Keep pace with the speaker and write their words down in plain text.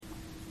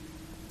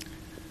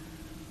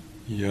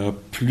Il y a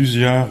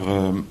plusieurs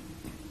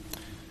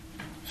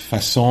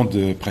façons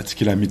de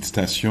pratiquer la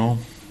méditation.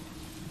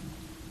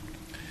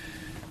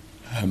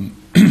 Il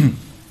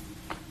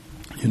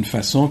y a une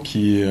façon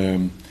qui est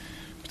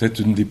peut-être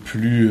une des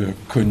plus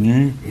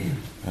connues,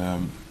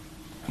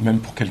 même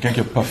pour quelqu'un qui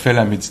n'a pas fait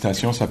la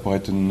méditation, ça pourrait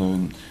être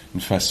une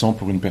façon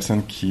pour une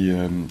personne qui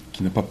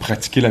n'a pas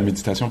pratiqué la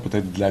méditation,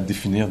 peut-être de la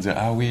définir, de dire «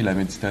 Ah oui, la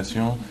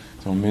méditation,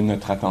 on met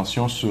notre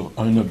attention sur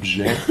un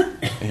objet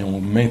et on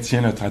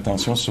maintient notre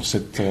attention sur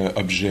cet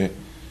objet,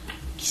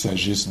 qu'il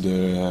s'agisse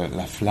de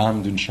la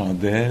flamme d'une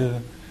chandelle,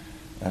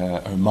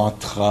 un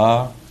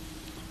mantra,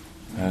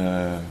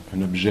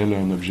 un objet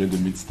de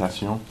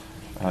méditation,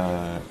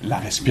 la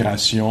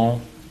respiration,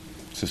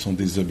 ce sont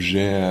des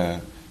objets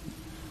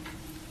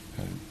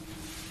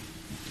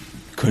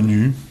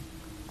connus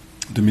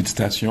de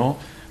méditation.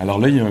 Alors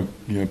là, il y a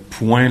un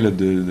point là,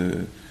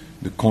 de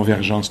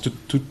convergence.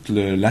 Toute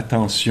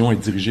l'attention est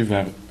dirigée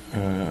vers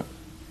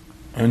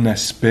un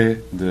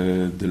aspect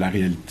de la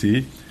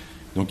réalité.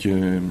 Donc,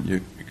 il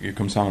y a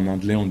comme ça, en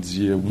anglais, on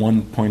dit «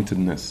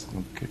 one-pointedness »,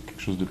 donc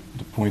quelque chose de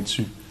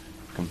pointu,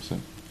 comme ça.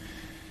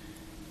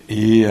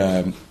 Et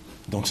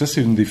donc ça,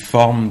 c'est une des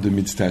formes de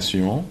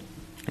méditation,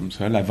 comme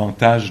ça. Un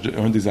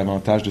des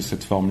avantages de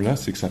cette forme-là,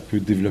 c'est que ça peut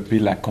développer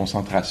la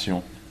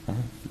concentration. Hein?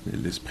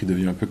 L'esprit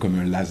devient un peu comme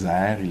un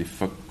laser, il est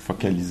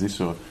focalisé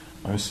sur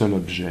un seul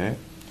objet.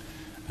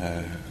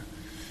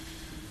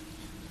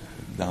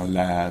 Dans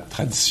la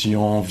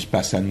tradition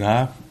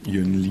vipassana, il y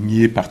a une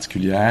lignée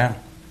particulière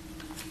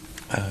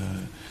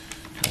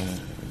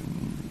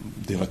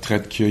des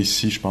retraites qu'il y a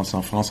ici, je pense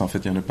en France, en fait,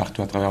 il y en a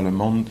partout à travers le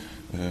monde,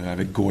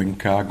 avec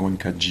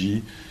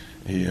Goenka-ji,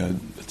 et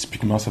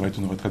typiquement, ça va être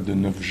une retraite de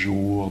 9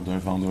 jours, d'un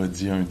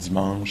vendredi à un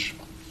dimanche.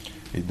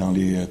 Et dans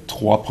les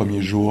 3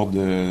 premiers jours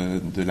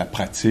de la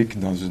pratique,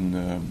 dans une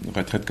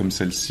retraite comme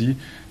celle-ci,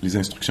 les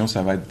instructions,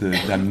 ça va être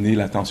d'amener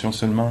l'attention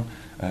seulement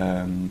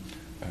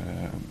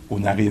aux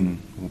narines,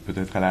 ou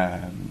peut-être à la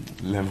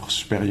lèvre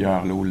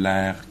supérieure, là où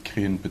l'air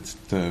crée une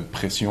petite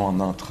pression en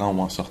entrant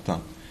ou en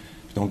sortant.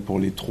 Donc, pour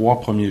les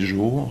 3 premiers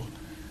jours,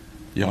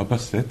 il n'y aura pas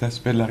cet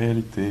aspect de la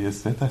réalité,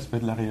 cet aspect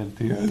de la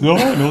réalité, non,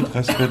 l'autre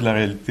aspect de la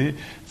réalité.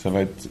 Ça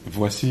va être,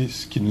 voici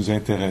ce qui nous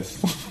intéresse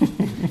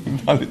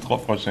dans les 3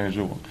 prochains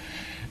jours.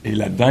 Et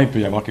là-dedans, il peut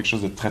y avoir quelque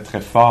chose de très,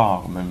 très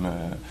fort, même.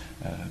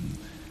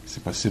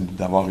 C'est possible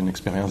d'avoir une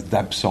expérience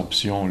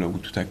d'absorption, là, où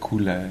tout à coup,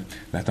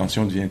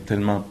 l'attention devient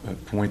tellement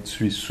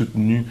pointue et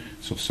soutenue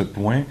sur ce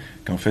point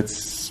qu'en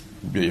fait,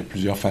 il y a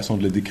plusieurs façons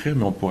de le décrire,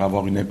 mais on pourrait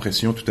avoir une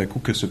impression tout à coup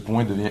que ce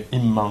point devient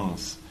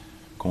immense,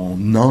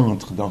 qu'on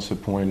entre dans ce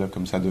point-là,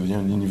 comme ça devient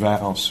un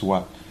univers en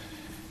soi.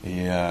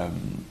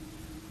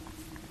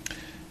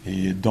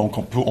 Et donc,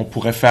 on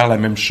pourrait faire la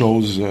même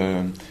chose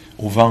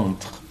au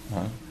ventre.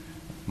 Hein?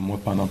 Moi,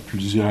 pendant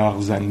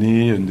plusieurs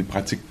années, une des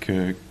pratiques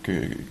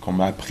qu'on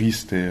m'a appris,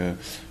 c'était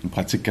une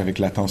pratique avec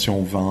l'attention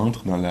au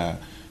ventre, un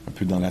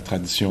peu dans la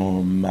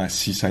tradition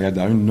Mahasi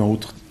Sayadaw, une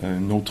autre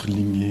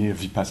lignée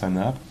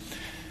vipassana.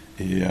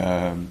 Et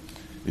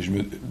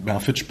en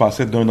fait, je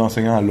passais d'un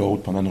enseignant à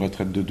l'autre pendant une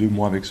retraite de 2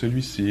 mois avec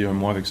celui-ci, 1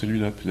 mois avec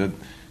celui-là. Puis là,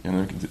 il y en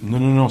a un qui dit «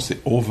 Non, c'est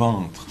au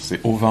ventre, c'est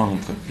au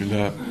ventre. » Puis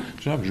là,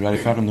 je vais aller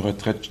faire une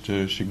retraite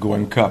chez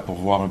Goenka pour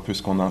voir un peu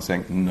ce qu'on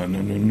enseigne. «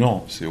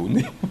 Non, c'est au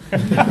nez. »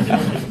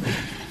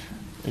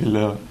 Et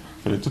là,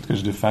 il fallait tout que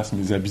je défasse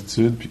mes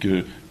habitudes, puis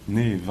que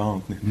nez,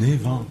 ventre.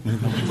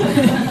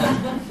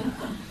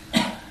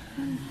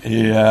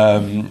 Et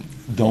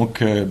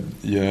donc,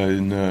 il y a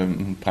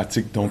une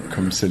pratique donc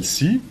comme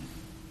celle-ci.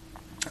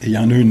 Et il y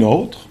en a une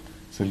autre,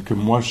 celle que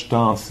moi je t'ai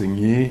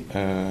enseignée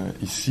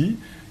ici,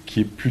 qui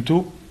est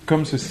plutôt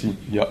comme ceci.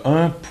 Il y a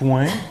un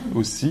point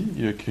aussi,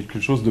 il y a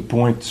quelque chose de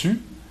pointu,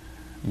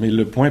 mais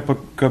le point n'est pas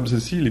comme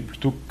ceci, il est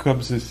plutôt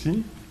comme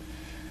ceci.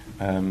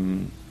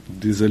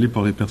 Désolé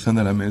pour les personnes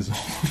à la maison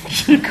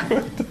qui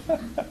écoutent.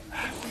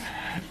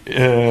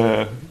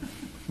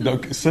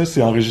 Donc ça,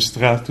 c'est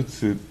enregistré à tout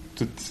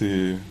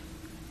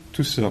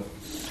ça.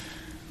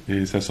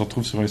 Et ça se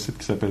retrouve sur un site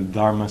qui s'appelle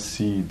Dharma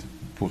Seed.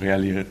 Vous pourrez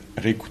aller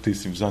réécouter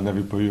si vous n'en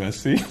avez pas eu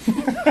assez.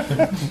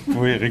 Vous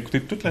pouvez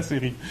réécouter toute la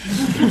série.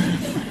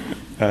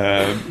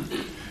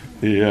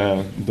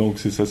 Donc,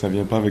 c'est ça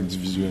vient pas avec du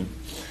visuel.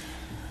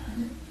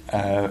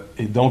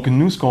 Et donc,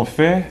 nous, ce qu'on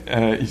fait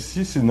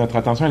ici, c'est notre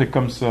attention, elle est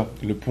comme ça.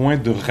 Le point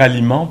de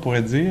ralliement, on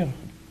pourrait dire,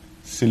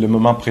 c'est le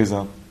moment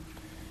présent.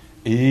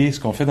 Et ce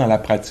qu'on fait dans la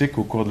pratique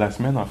au cours de la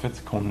semaine, en fait,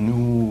 c'est qu'on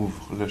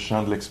ouvre le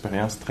champ de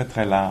l'expérience très,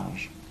 très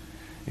large.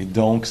 Et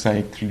donc, ça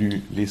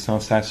inclut les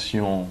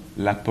sensations,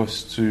 la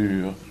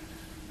posture,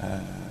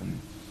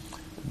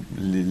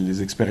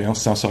 les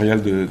expériences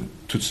sensorielles de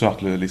toutes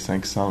sortes, les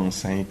 5 sens.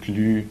 Ça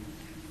inclut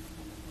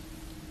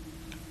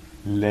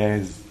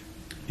les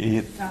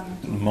états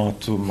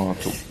mentaux.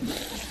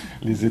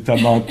 Les états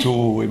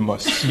mentaux,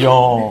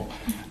 émotions,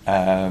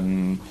 en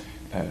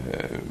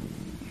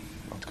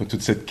tout cas,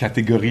 toute cette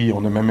catégorie.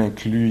 On a même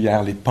inclus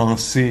hier les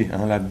pensées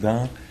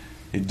là-dedans.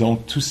 Et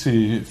donc, tous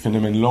ces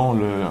phénomènes-là ont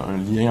un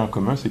lien en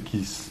commun, c'est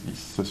qu'ils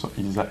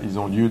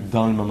ont lieu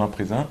dans le moment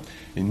présent.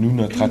 Et nous,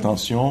 notre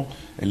attention,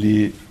 elle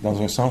est,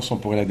 dans un sens, on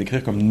pourrait la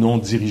décrire comme non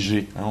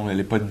dirigée. Hein? Elle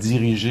n'est pas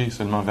dirigée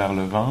seulement vers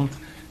le ventre,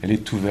 elle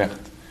est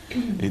ouverte.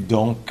 Et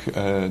donc,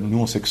 nous,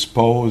 on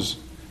s'expose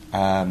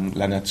à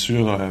la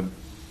nature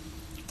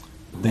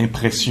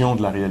d'impression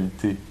de la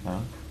réalité.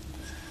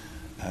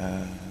 Hein?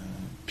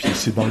 Puis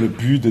c'est dans le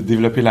but de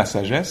développer la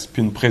sagesse,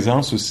 puis une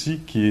présence aussi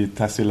qui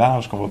est assez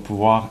large qu'on va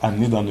pouvoir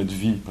amener dans notre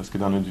vie. Parce que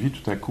dans notre vie,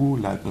 tout à coup,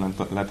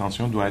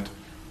 l'attention doit être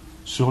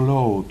sur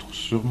l'autre,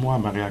 sur moi,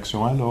 ma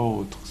réaction à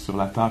l'autre, sur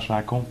la tâche à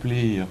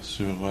accomplir,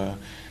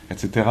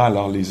 etc.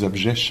 Alors les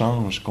objets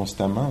changent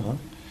constamment. Hein?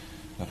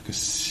 Alors que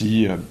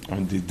si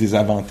un des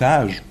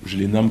désavantages, je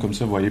les nomme comme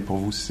ça, vous voyez pour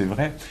vous si c'est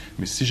vrai,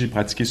 mais si j'ai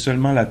pratiqué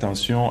seulement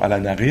l'attention à la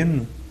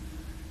narine,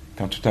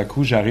 quand tout à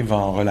coup j'arrive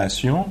en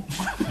relation,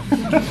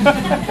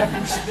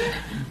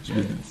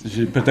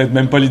 j'ai peut-être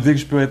même pas l'idée que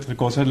je peux être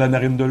conscient de la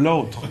narine de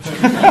l'autre.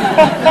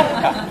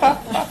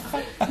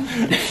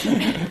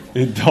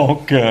 Et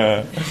donc,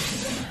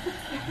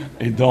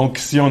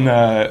 si on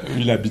a eu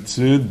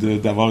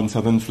l'habitude d'avoir une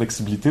certaine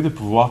flexibilité, de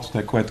pouvoir tout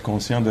à coup être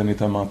conscient d'un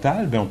état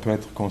mental, ben on peut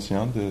être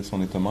conscient de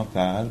son état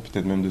mental,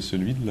 peut-être même de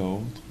celui de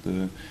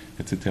l'autre,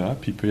 etc.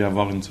 Puis il peut y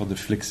avoir une sorte de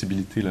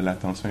flexibilité, là,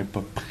 l'attention n'est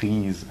pas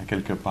prise à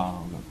quelque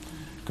part, là,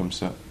 comme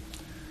ça.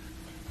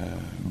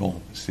 Bon,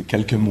 ces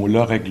quelques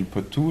mots-là règlent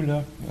pas tout,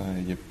 là.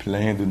 Il y a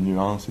plein de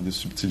nuances et de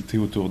subtilités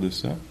autour de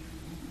ça.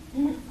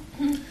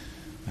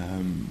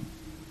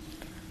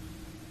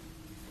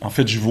 En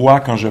fait, je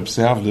vois, quand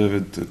j'observe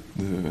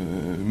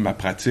ma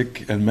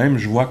pratique elle-même,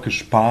 je vois que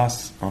je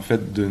passe, en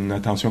fait, d'une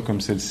attention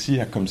comme celle-ci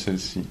à comme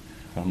celle-ci.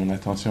 Alors, mon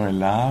attention est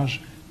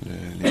large,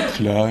 les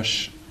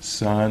cloches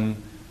sonnent,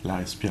 la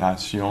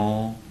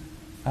respiration,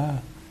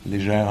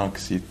 légère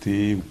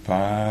anxiété ou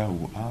peur,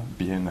 ou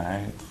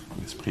bien-être,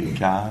 l'esprit est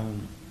calme,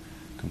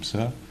 comme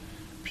ça.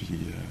 Puis,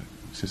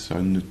 c'est ça,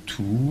 une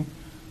toux,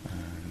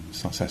 une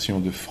sensation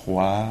de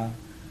froid.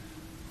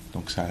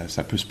 Donc,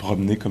 ça peut se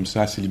promener comme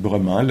ça assez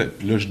librement. Là,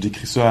 je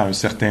décris ça à un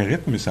certain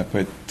rythme, mais ça peut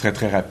être très,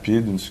 très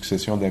rapide, une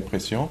succession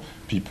d'impressions.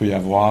 Puis, il peut y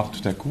avoir,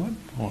 tout à coup,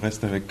 on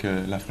reste avec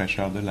la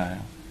fraîcheur de l'air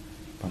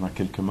pendant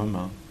quelques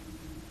moments.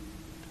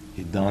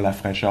 Et dans la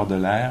fraîcheur de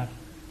l'air,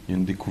 il y a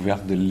une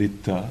découverte de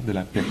l'état de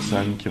la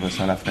personne qui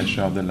ressent la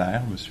fraîcheur de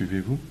l'air. Me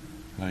suivez-vous?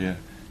 Alors, il y a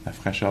la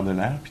fraîcheur de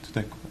l'air, puis tout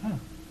à coup,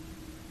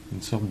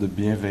 une sorte de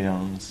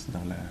bienveillance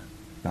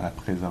dans la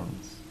présence.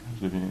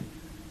 Je deviens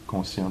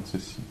conscient de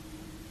ceci.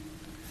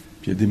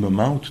 Puis il y a des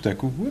moments où tout à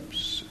coup,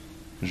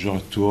 je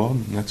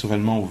retourne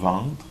naturellement au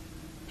ventre.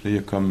 Puis là, il y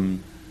a comme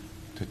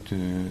peut-être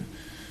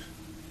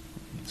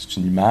c'est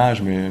une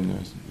image, mais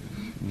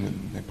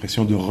une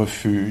impression de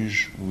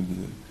refuge ou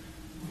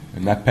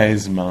un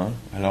apaisement.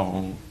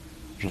 Alors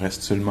je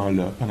reste seulement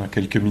là pendant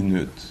quelques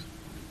minutes.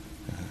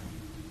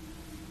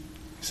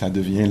 Ça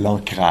devient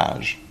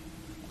l'ancrage.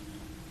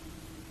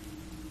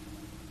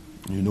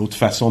 Une autre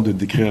façon de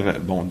décrire,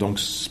 donc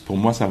pour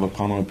moi ça va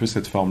prendre un peu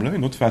cette forme-là,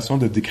 une autre façon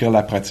de décrire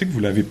la pratique,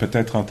 vous l'avez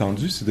peut-être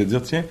entendu, c'est de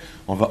dire, tiens,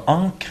 on va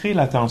ancrer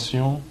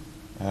l'attention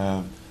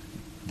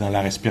dans la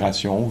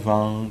respiration au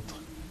ventre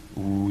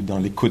ou dans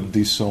l'écoute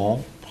des sons.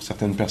 Pour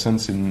certaines personnes,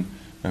 c'est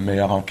un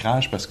meilleur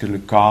ancrage parce que le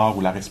corps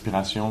ou la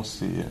respiration,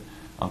 c'est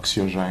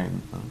anxiogène.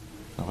 Hein.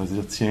 On va se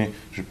dire, tiens,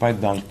 je ne vais pas être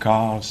dans le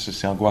corps,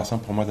 c'est angoissant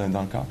pour moi d'être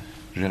dans le corps.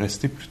 Je vais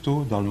rester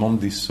plutôt dans le monde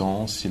des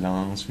sons,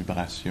 silence,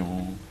 vibration,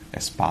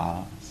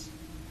 espace.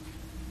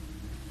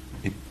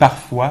 Et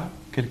parfois,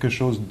 quelque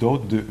chose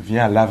d'autre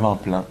vient à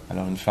l'avant-plan.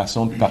 Alors, une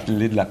façon de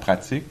parler de la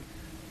pratique,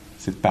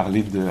 c'est de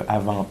parler de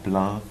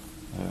avant-plan,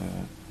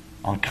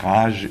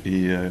 ancrage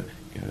et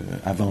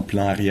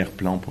avant-plan,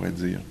 arrière-plan, on pourrait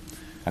dire.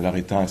 Alors,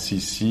 étant assis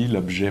ici,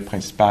 l'objet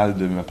principal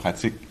de ma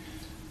pratique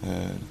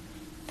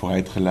pourrait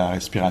être la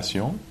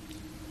respiration.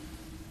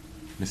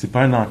 Mais c'est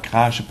pas un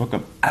ancrage, c'est pas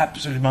comme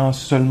absolument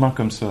seulement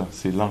comme ça.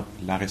 C'est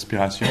la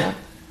respiration.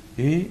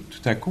 Et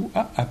tout à coup,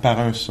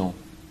 apparaît un son.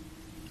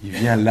 Il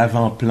vient à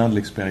l'avant-plan de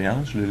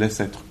l'expérience, je le laisse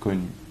être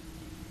connu.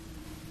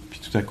 Puis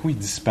tout à coup, il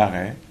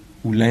disparaît,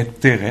 ou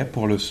l'intérêt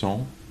pour le son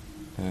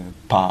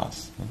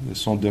passe. Le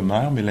son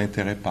demeure, mais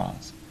l'intérêt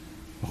passe.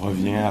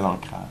 Revient à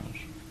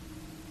l'ancrage.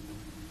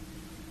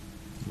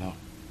 Alors,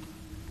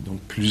 donc,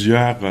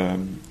 plusieurs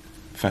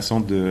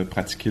façons de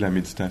pratiquer la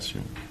méditation.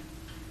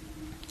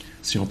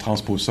 Si on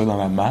transpose ça dans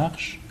la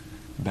marche,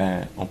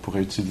 on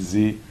pourrait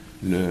utiliser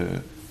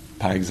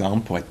par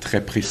exemple, pour être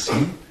très précis,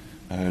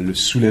 le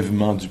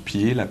soulèvement du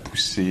pied, la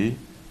poussée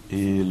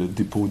et le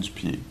dépôt du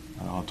pied.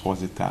 Alors, en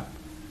 3 étapes.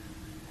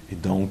 Et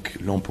donc,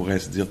 là, on pourrait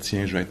se dire,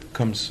 tiens, je vais être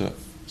comme ça,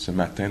 ce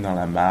matin dans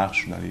la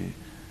marche, dans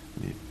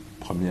les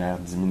premières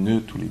 10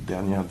 minutes ou les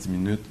dernières 10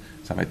 minutes.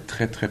 Ça va être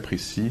très, très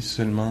précis,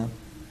 seulement.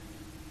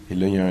 Et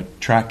là, il y a un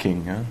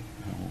tracking, hein?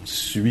 On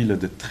suit là,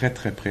 de très,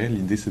 très près.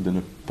 L'idée, c'est de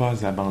ne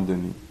pas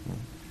abandonner.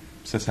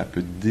 Ça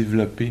peut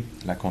développer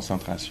la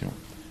concentration.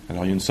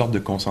 Alors, il y a une sorte de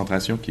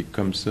concentration qui est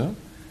comme ça.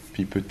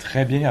 Puis il peut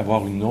très bien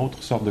avoir une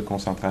autre sorte de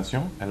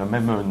concentration. Elle a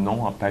même un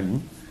nom en pali,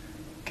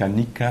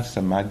 Kanika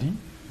Samadhi.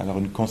 Alors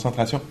une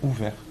concentration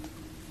ouverte.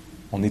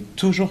 On est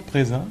toujours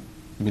présent,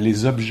 mais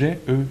les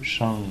objets, eux,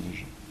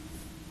 changent.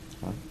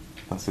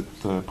 dans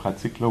cette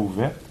pratique-là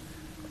ouverte,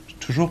 je suis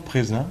toujours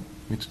présent,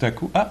 mais tout à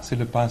coup, c'est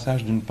le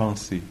passage d'une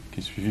pensée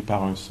qui est suivie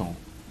par un son,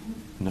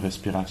 une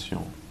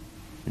respiration,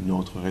 une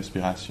autre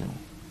respiration,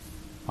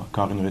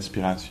 encore une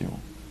respiration,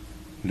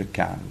 le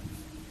calme,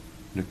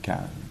 le calme,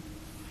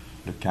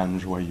 le calme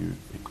joyeux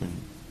est connu,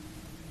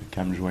 le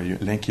calme joyeux,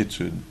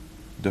 l'inquiétude,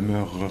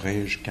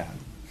 demeurerai-je calme?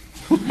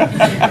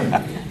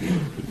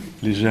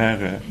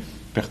 Légère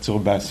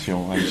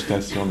perturbation,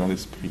 agitation dans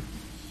l'esprit.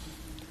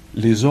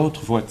 Les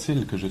autres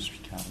voient-ils que je suis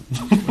calme?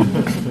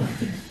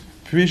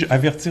 Puis-je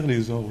avertir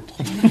les autres?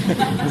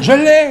 Je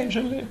l'ai!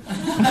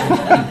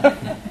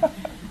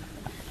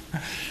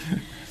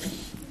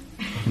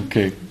 OK.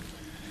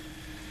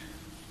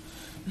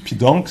 Puis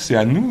donc, c'est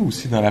à nous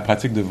aussi dans la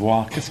pratique de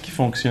voir qu'est-ce qui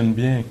fonctionne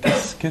bien,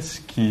 qu'est-ce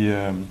qui...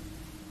 je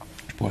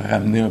pourrais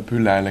ramener un peu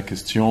la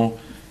question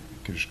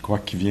que je crois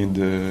qui vient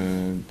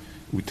de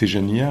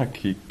Utejaniya,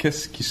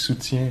 qu'est-ce qui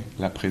soutient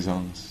la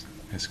présence?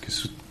 Est-ce que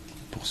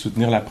pour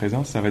soutenir la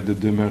présence, ça va être de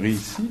demeurer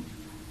ici?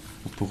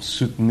 Ou pour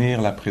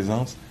soutenir la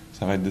présence,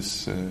 ça va être de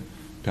se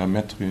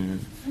permettre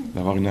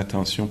d'avoir une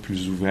attention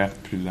plus ouverte,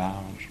 plus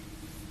large?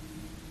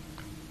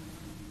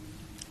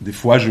 Des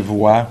fois, je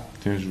vois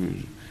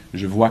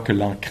que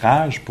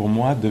l'ancrage, pour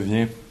moi,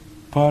 devient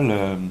pas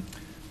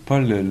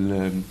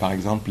par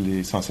exemple,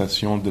 les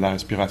sensations de la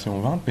respiration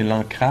au ventre, mais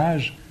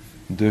l'ancrage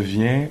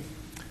devient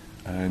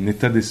un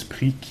état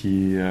d'esprit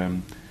qui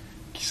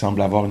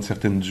semble avoir une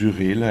certaine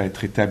durée, là,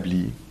 être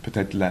établi.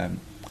 Peut-être la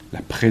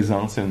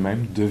présence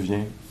elle-même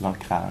devient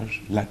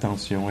l'ancrage,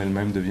 l'attention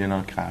elle-même devient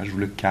l'ancrage, ou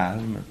le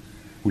calme,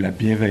 ou la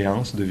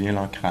bienveillance devient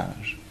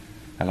l'ancrage.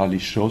 Alors les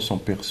choses sont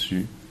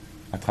perçues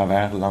à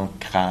travers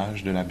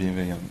l'ancrage de la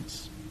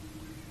bienveillance.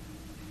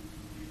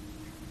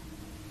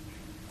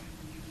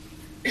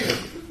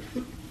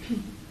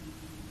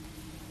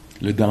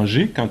 Le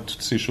danger, quand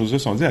toutes ces choses-là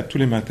sont dites, à tous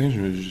les matins, je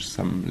me dis,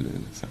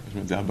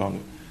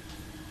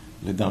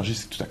 le danger,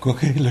 c'est tout à coup,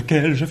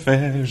 lequel je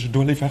fais, je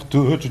dois les faire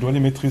toutes, je dois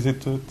les maîtriser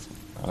toutes.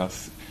 Alors,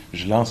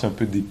 je lance un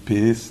peu des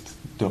pistes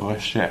de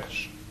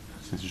recherche.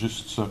 C'est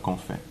juste ça qu'on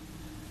fait.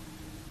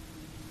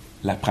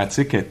 La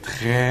pratique est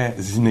très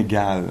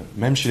inégale.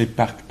 Même chez les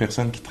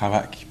personnes qui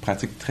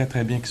pratiquent très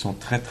très bien, qui sont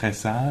très très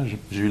sages,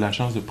 j'ai eu la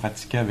chance de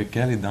pratiquer avec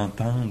elles et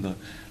d'entendre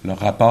leur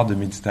rapport de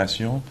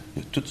méditation.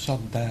 Il y a toutes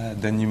sortes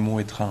d'animaux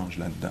étranges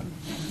là-dedans.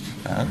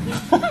 Hein?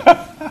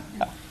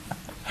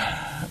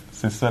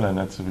 C'est ça la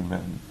nature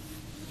humaine.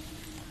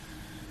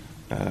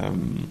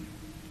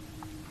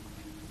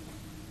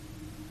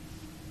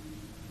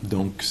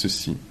 Donc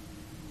ceci.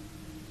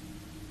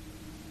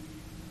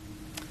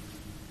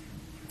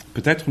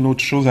 Peut-être une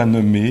autre chose à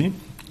nommer,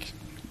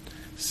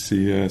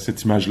 c'est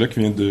cette image-là qui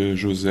vient de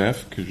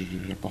Joseph, que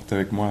j'apporte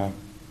avec moi à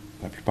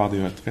la plupart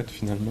des retraites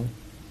finalement.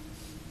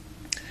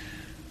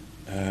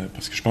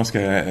 Parce que je pense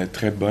qu'elle est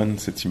très bonne,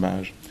 cette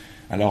image.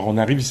 Alors, on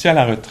arrive ici à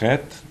la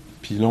retraite,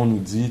 puis là, on nous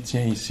dit,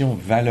 tiens, ici, on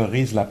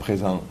valorise la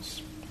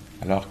présence.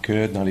 Alors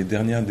que dans les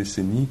dernières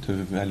décennies, tu as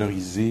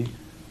valorisé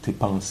tes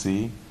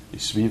pensées et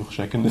suivre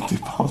chacune de tes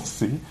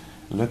pensées.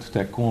 Là, tout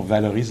à coup, on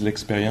valorise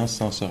l'expérience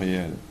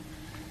sensorielle.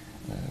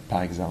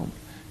 Par exemple.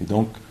 Et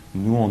donc,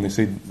 nous,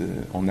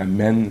 on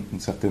amène une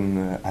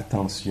certaine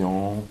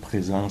attention,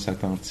 présence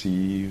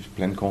attentive,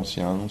 pleine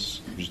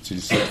conscience.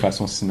 J'utilise ça de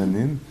façon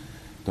synonyme.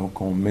 Donc,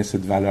 on met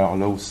cette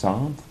valeur-là au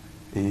centre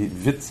et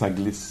vite, ça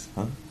glisse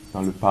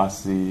dans le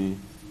passé,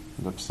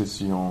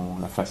 l'obsession,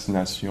 la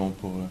fascination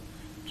pour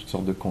toutes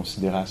sortes de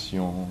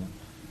considérations,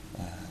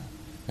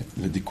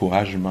 le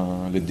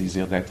découragement, le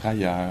désir d'être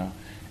ailleurs.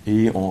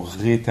 Et on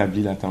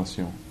rétablit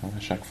l'attention. À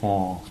chaque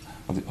fois,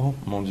 on dit « Oh,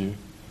 mon Dieu! »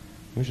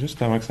 Oui,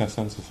 juste avant que ça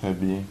sonne, ce serait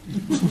bien.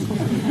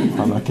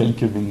 Pendant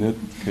quelques minutes,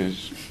 que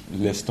je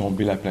laisse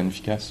tomber la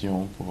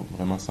planification pour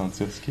vraiment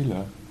sentir ce qui est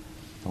là.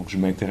 Donc, je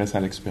m'intéresse à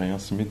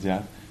l'expérience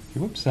immédiate. Puis,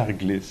 oups, ça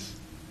reglisse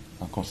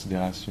en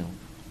considération.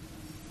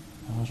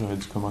 J'aurais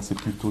dû commencer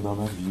plus tôt dans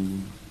ma vie.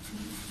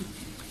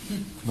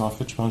 Non, en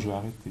fait, je pense que je vais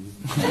arrêter.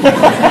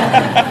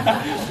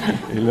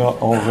 Et là,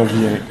 on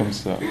revient comme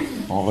ça.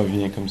 On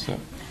revient comme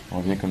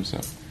ça.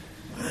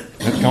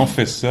 Quand on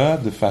fait ça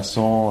de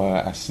façon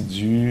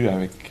assidue,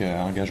 avec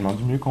engagement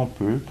du mieux qu'on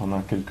peut, pendant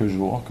quelques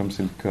jours, comme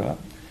c'est le cas,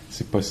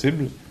 c'est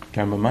possible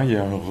qu'à un moment, il y ait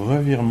un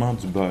revirement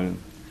du bol.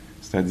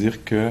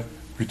 C'est-à-dire que,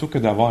 plutôt que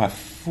d'avoir à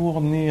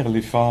fournir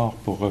l'effort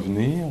pour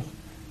revenir,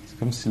 c'est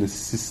comme si le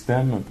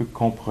système un peu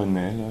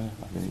comprenait, là,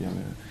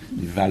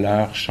 les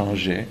valeurs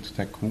changeaient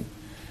tout à coup.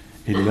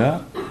 Et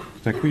là,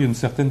 tout à coup, il y a une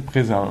certaine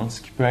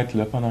présence qui peut être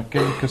là pendant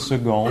quelques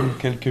secondes,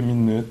 quelques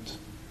minutes,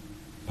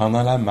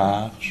 pendant la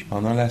marche,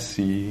 pendant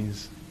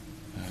l'assise,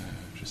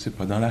 je sais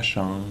pas, dans la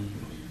chambre,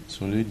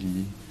 sur le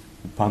lit,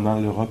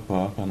 pendant le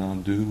repas, pendant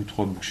 2 ou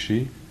 3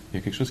 bouchées, il y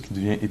a quelque chose qui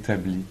devient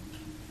établi.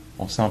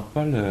 On sent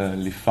pas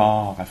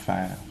l'effort à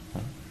faire.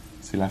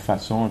 C'est la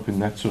façon un peu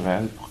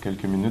naturelle pour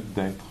quelques minutes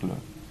d'être là.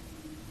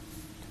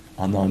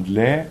 En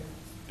anglais,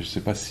 je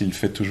sais pas s'il le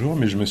fait toujours,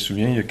 mais je me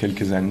souviens, il y a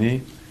quelques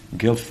années,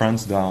 Gil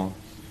Fronsdal,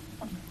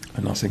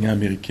 un enseignant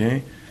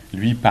américain,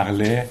 lui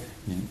parlait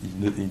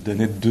il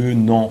donnait deux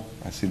noms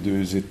à ces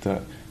deux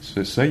états.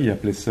 Ça, il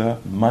appelait ça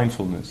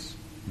mindfulness.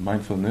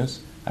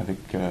 Mindfulness avec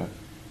une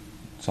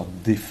sorte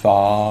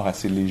d'effort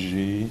assez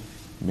léger,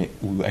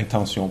 ou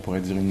intention, on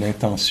pourrait dire une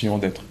intention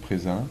d'être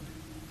présent.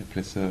 Il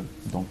appelait ça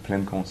donc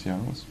pleine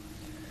conscience.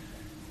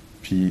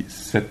 Puis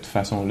cette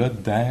façon-là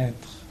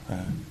d'être,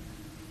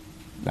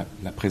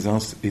 la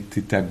présence est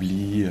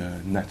établie,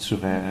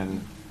 naturelle.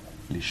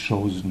 Les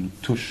choses nous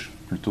touchent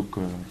plutôt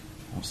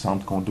qu'on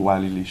sente qu'on doit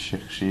aller les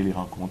chercher, les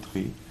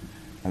rencontrer.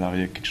 Alors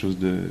il y a quelque chose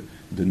de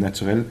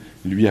naturel.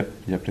 Lui,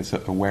 il appelait ça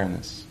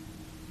awareness.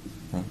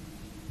 Hein?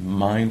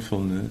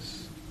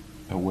 Mindfulness,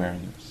 awareness.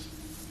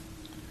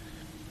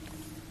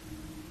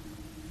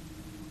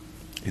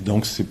 Et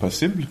donc c'est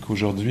possible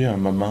qu'aujourd'hui, à un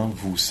moment,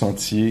 vous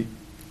sentiez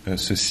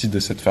ceci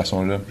de cette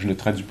façon-là. Je ne le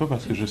traduis pas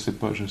parce que je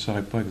ne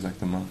saurais pas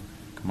exactement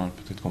comment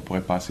peut-être qu'on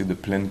pourrait passer de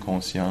pleine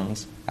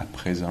conscience à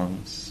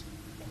présence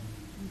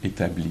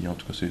établie. En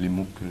tout cas, c'est les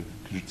mots que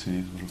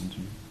j'utilise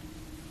aujourd'hui.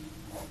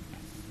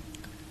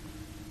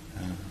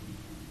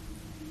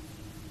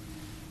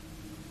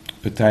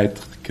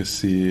 Peut-être que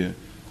c'est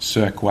ce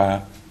à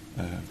quoi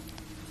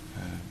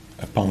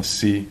a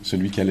pensé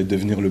celui qui allait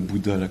devenir le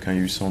Bouddha là, quand il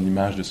a eu son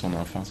image de son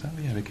enfance. Ah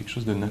oui, il y avait quelque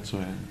chose de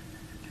naturel,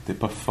 qui n'était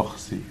pas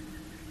forcé,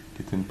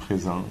 qui était une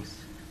présence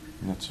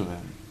naturelle.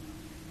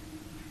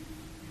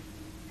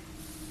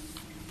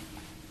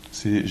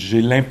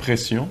 J'ai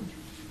l'impression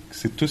que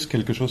c'est tous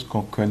quelque chose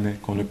qu'on connaît,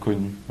 qu'on a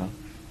connu. Hein?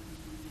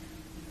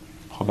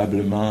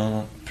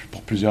 Probablement,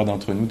 pour plusieurs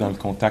d'entre nous, dans le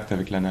contact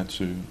avec la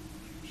nature.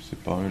 Je ne sais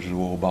pas, un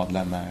jour au bord de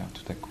la mer,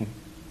 tout à coup,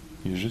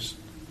 il y a juste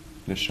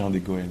le chant des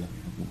goélands.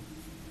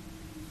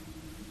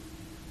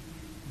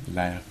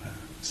 L'air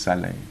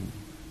salin.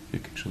 Il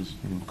y a quelque chose,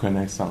 une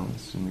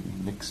connaissance,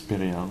 une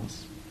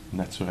expérience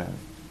naturelle.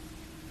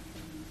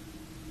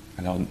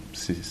 Alors,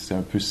 c'est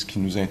un peu ce qui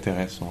nous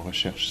intéresse. On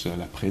recherche ça,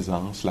 la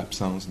présence,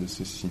 l'absence de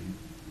ceci.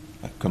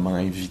 Comment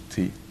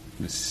inviter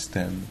le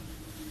système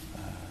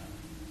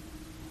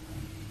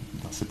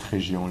dans cette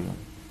région-là.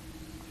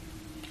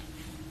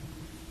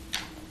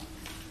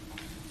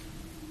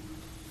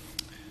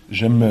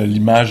 J'aime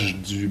l'image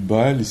du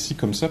bol ici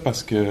comme ça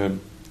parce que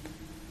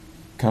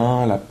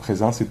quand la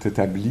présence est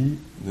établie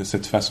de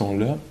cette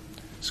façon-là,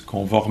 ce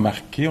qu'on va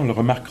remarquer, on ne le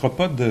remarquera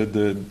pas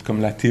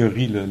comme la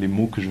théorie, là, les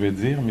mots que je vais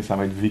dire, mais ça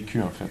va être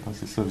vécu en fait. Hein,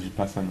 c'est ça,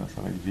 Vipassana,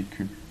 ça va être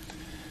vécu.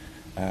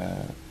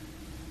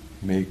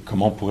 Mais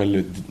comment on pourrait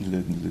le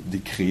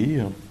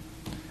décrire?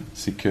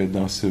 C'est que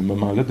dans ce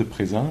moment-là de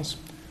présence,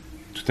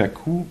 tout à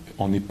coup,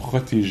 on est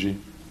protégé.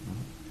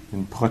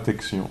 Une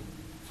protection.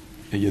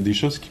 Et il y a des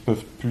choses qui ne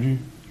peuvent plus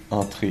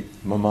entrer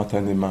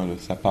momentanément, là,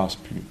 ça ne passe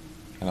plus.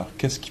 Alors,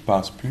 qu'est-ce qui ne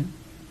passe plus?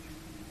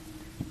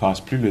 Il ne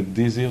passe plus le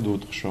désir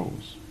d'autre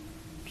chose.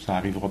 Ça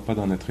n'arrivera pas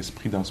dans notre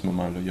esprit dans ce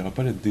moment-là. Il n'y aura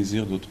pas le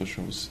désir d'autre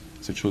chose.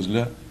 Cette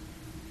chose-là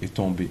est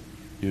tombée.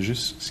 Il y a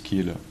juste ce qui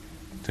est là,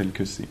 tel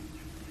que c'est.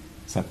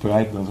 Ça peut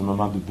être dans un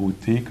moment de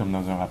beauté, comme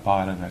dans un rapport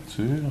à la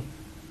nature.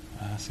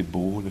 Ah, c'est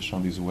beau, le chant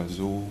des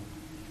oiseaux,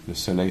 le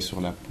soleil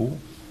sur la peau.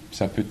 Puis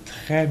ça peut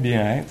très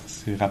bien être,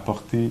 c'est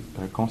rapporté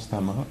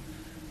constamment,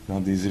 dans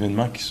des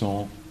événements qui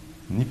sont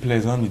ni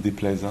plaisants ni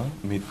déplaisants,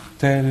 mais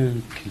tels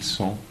qu'ils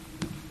sont.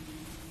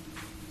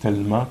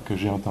 Tellement que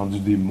j'ai entendu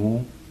des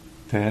mots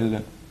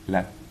tels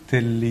la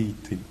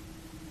telléité,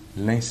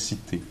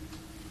 l'incité.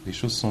 Les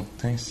choses sont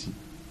ainsi.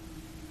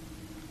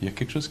 Il y a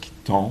quelque chose qui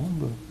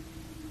tombe,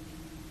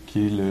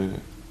 qui est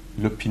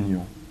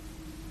l'opinion,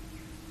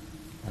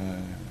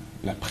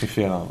 la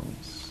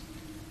préférence,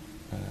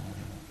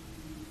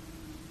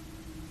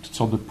 toutes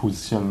sortes de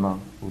positionnements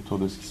autour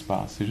de ce qui se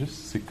passe.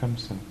 C'est comme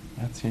ça.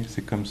 Ah tiens,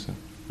 c'est comme ça.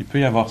 Il peut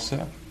y avoir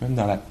ça, même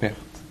dans la perte.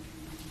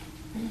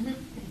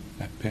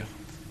 La perte.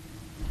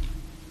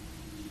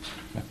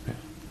 La perte.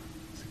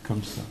 C'est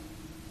comme ça.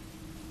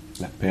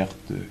 La perte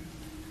de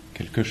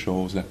quelque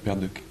chose, la perte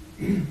de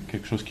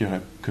quelque chose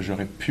que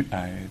j'aurais pu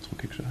être, ou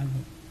quelque chose. Ah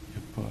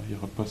non, il n'y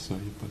aura pas ça,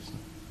 il n'y a pas ça.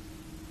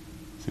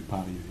 C'est pas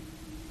arrivé.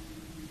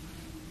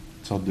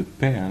 Une sorte de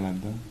paix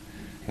là-dedans.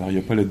 Alors, il n'y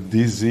a pas le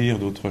désir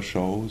d'autre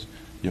chose,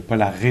 il n'y a pas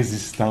la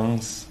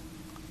résistance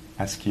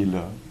à ce qui est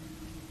là.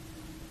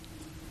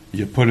 Il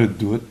n'y a pas le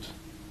doute.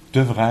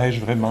 Devrais-je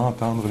vraiment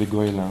entendre les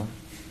goélands?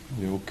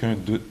 Il n'y a aucun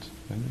doute.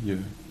 Il y a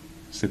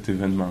cet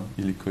événement,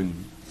 il est connu.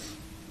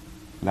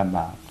 La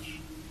marche.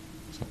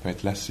 Ça peut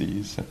être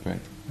l'assise, ça peut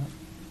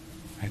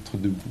être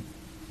debout.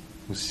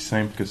 Aussi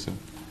simple que ça.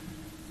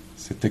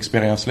 Cette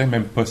expérience-là est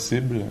même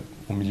possible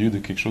au milieu de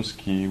quelque chose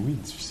qui est, oui,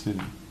 difficile.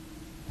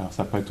 Alors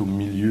ça peut être au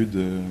milieu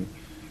de...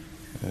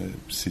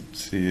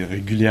 c'est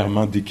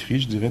régulièrement décrit,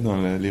 je dirais,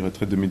 dans les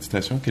retraites de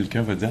méditation.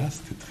 Quelqu'un va dire « Ah,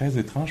 c'était très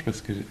étrange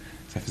parce que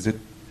ça faisait... »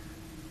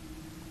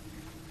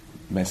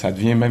 Ben, ça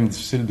devient même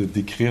difficile de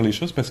décrire les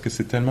choses parce que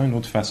c'est tellement une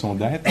autre façon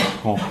d'être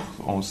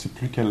qu'on ne sait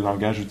plus quel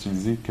langage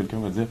utiliser. Quelqu'un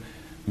va dire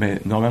 «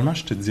 Mais normalement,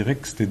 je te dirais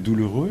que c'était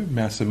douloureux,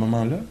 mais à ce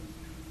moment-là,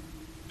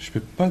 je ne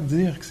peux pas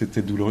dire que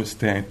c'était douloureux.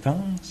 C'était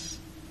intense,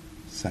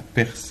 ça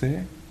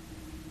perçait,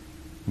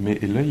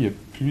 et là, il n'y a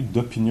plus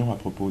d'opinion à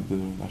propos de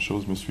la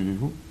chose, me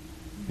suivez-vous?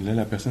 Et là,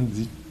 la personne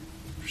dit,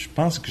 je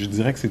pense que je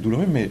dirais que c'est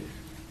douloureux, mais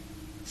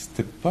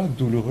c'était pas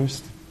douloureux,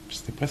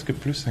 c'était presque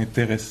plus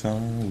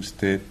intéressant, ou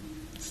c'était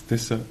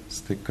ça,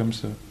 c'était comme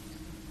ça.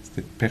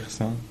 C'était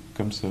perçant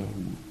comme ça,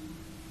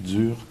 ou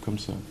dur comme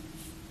ça.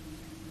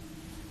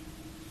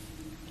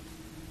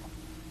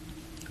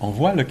 On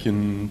voit là qu'il y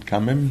a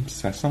quand même,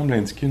 ça semble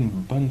indiquer une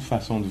bonne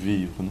façon de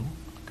vivre, non?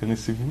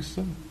 Connaissez-vous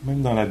ça?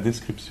 Même dans la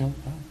description,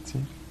 ah,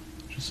 tiens,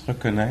 juste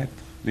reconnaître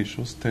les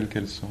choses telles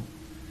qu'elles sont.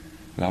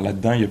 Alors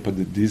là-dedans, il n'y a pas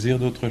de désir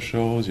d'autre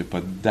chose, il n'y a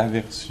pas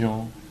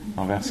d'aversion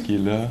envers ce qui est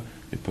là,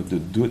 il n'y a pas de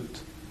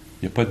doute,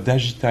 il n'y a pas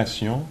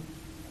d'agitation,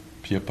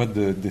 puis il n'y a pas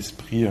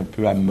d'esprit un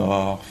peu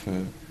amorphe.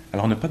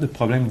 Alors on n'a pas de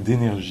problème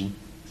d'énergie.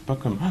 C'est pas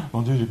comme, ah,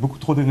 mon Dieu, j'ai beaucoup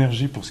trop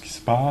d'énergie pour ce qui se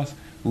passe,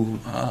 ou,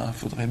 ah, il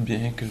faudrait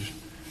bien que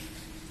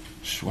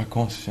je sois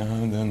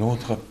conscient d'un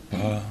autre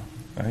pas.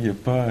 Hein, il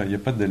n'y a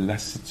pas de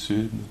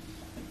lassitude.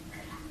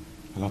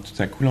 Alors tout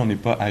à coup, là, on n'est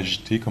pas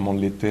agité comme on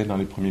l'était dans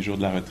les premiers jours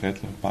de la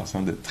retraite, là,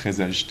 passant de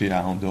très agité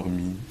à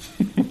endormi,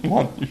 ou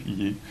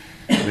ennuyé.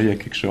 Là, il y a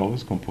quelque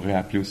chose qu'on pourrait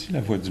appeler aussi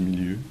la voie du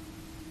milieu.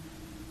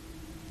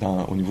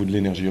 Au niveau de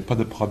l'énergie, il n'y a pas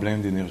de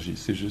problème d'énergie,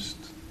 c'est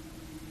juste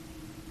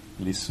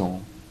les sons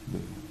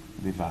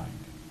des vagues,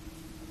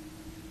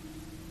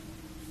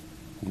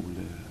 ou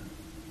le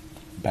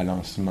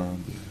balancement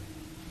de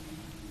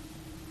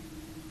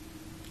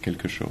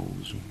quelque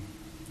chose,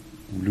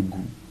 ou le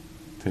goût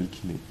tel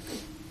qu'il est.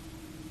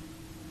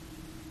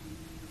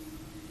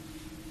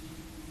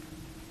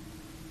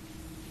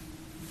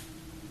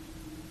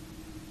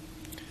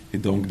 Et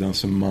donc, dans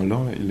ce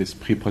moment-là,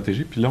 l'esprit est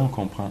protégé, puis là, on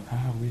comprend, ah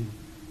oui,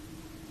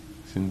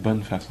 c'est une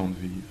bonne façon de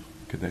vivre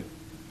que d'être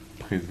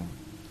présent.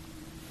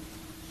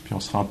 Puis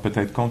on se rend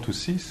peut-être compte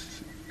aussi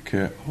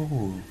que,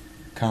 oh,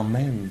 quand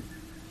même,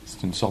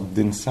 c'est une sorte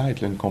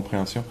d'insight, là, une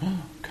compréhension, oh,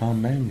 quand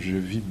même, je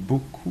vis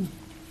beaucoup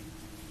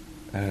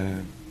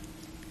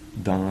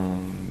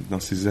dans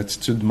ces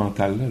attitudes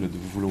mentales-là, là, de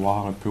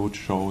vouloir un peu autre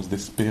chose,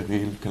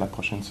 d'espérer que la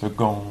prochaine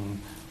seconde,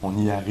 on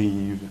y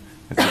arrive,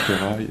 etc.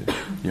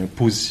 Il y a un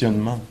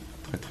positionnement,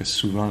 très très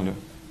souvent, là,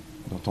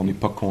 dont on n'est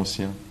pas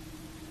conscient.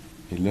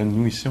 Et là,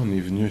 nous, ici, on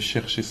est venu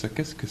chercher ça.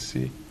 Qu'est-ce que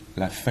c'est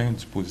la fin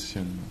du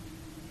positionnement?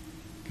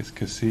 Qu'est-ce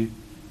que c'est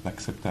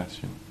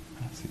l'acceptation?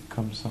 Ah, c'est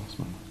comme ça en ce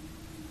moment.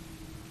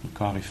 Le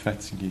corps est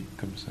fatigué,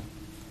 comme ça.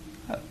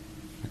 Ah,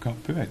 le corps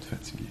peut être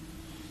fatigué.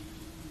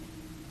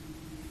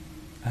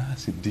 Ah,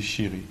 c'est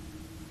déchiré.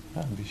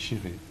 Ah,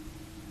 déchiré.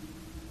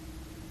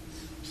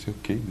 C'est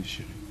ok,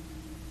 déchiré.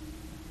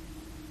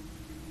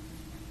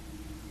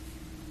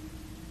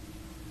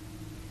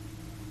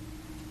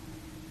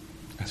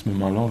 À ce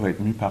moment-là, on va être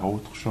mu par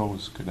autre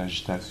chose que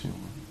l'agitation.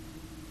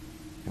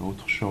 Il y a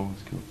autre chose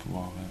qui va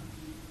pouvoir...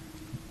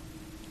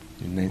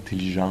 une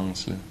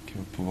intelligence là, qui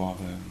va pouvoir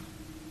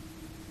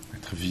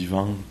être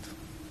vivante.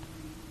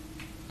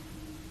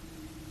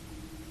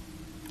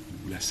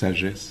 Ou la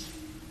sagesse.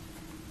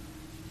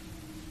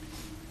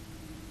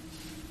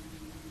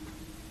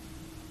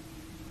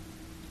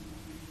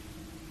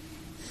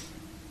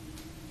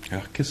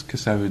 Alors, qu'est-ce que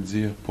ça veut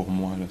dire pour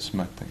moi là, ce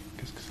matin?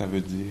 Qu'est-ce que ça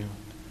veut dire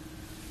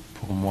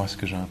pour moi ce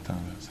que j'entends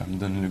là? Ça me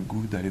donne le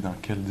goût d'aller dans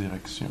quelle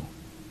direction?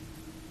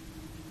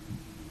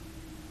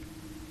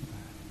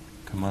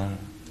 Comment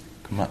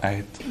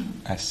être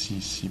assis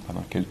ici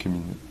pendant quelques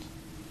minutes?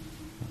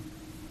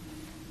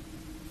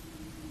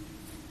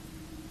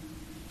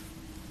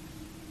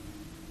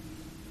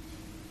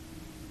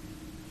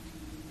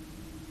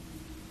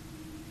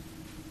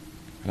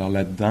 Alors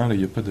là-dedans, là, il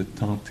n'y a pas de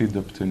tenter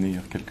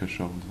d'obtenir quelque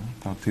chose. Hein.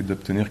 Tenter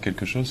d'obtenir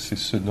quelque chose, c'est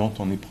ce dont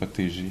on est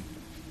protégé.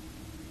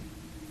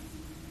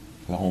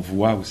 Alors on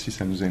voit aussi,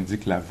 ça nous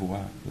indique la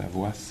voie. La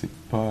voie, c'est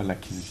pas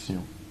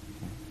l'acquisition.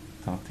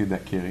 Tenter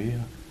d'acquérir,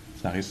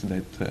 ça risque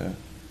d'être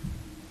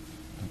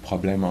un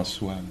problème en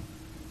soi. Là.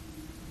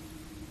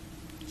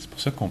 C'est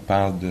pour ça qu'on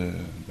parle de,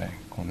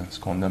 qu'on a ce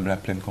qu'on nomme la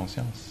pleine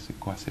conscience. C'est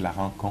quoi? C'est la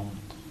rencontre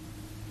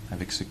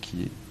avec ce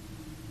qui est.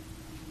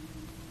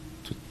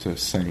 Tout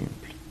simple.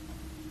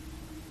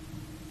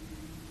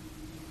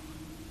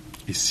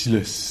 Et si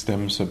le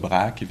système se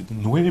braque,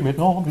 évidemment, oui, mais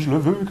non, mais je le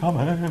veux quand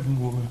même.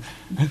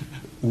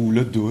 Ou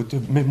le doute,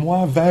 mais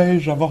moi,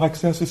 vais-je avoir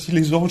accès à ceci?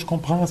 Les autres, je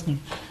comprends,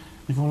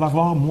 ils vont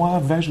l'avoir, moi,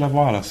 vais-je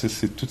l'avoir? Alors,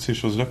 c'est toutes ces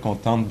choses-là qu'on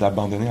tente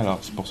d'abandonner. Alors,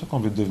 c'est pour ça qu'on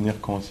veut devenir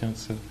conscient de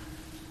ça.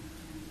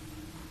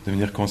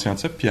 Devenir conscient de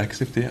ça, puis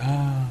accepter,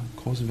 ah,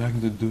 grosse vague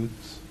de doute.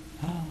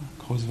 Ah,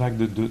 grosse vague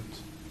de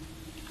doute.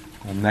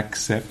 On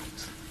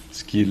accepte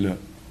ce qui est là,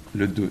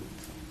 le doute.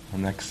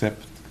 On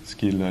accepte ce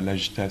qui est là,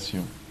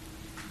 l'agitation.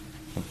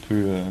 Un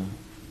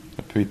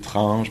peu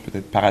étrange,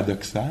 peut-être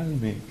paradoxal,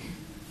 mais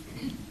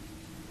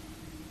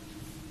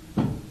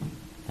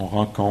on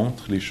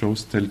rencontre les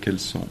choses telles qu'elles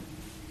sont.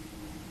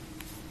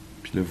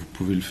 Puis là, vous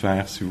pouvez le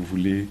faire, si vous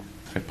voulez,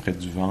 très près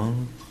du ventre,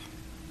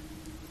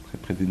 très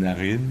près des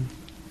narines,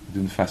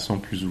 d'une façon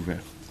plus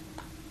ouverte.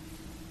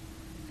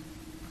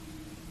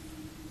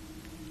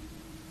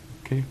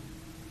 OK?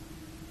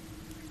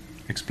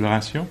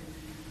 Exploration?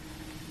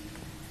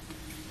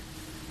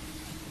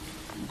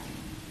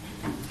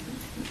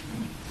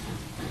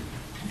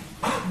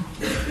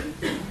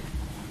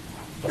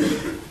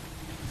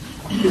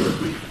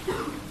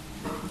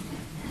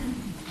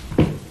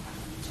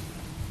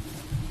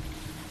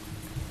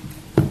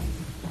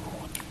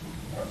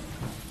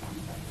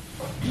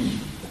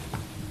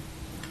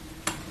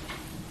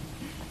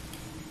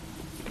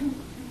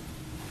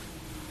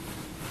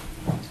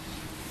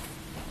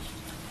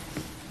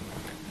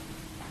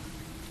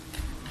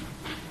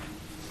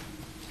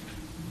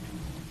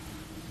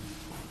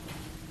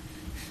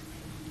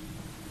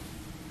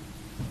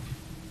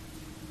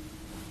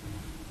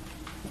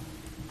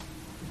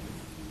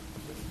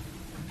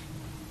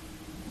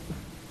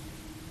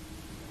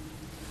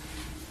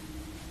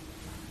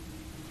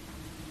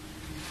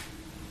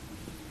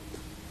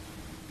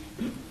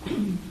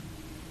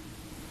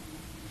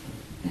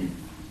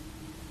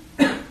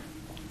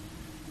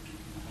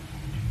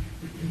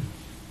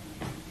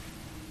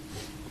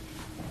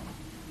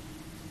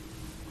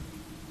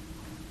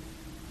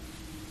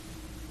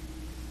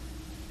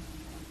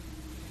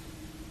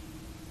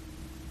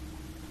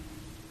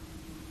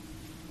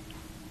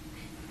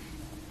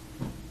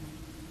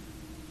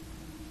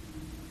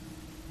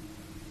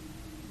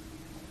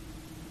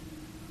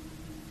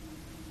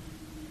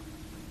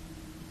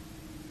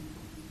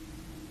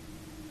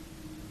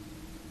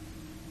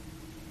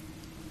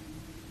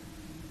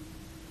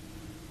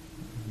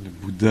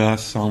 Bouddha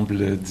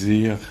semble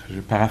dire, je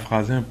vais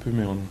paraphraser un peu,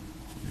 mais on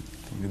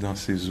est dans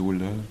ces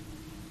eaux-là,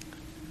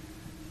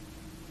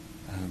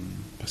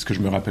 parce que je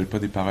ne me rappelle pas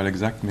des paroles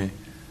exactes, mais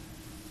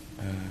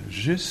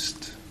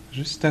juste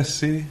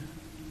assez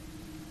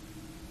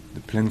de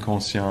pleine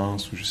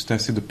conscience ou juste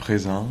assez de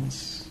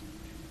présence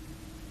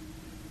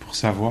pour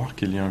savoir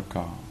qu'il y a un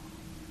corps.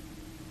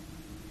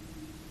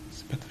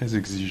 C'est pas très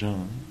exigeant,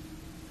 hein?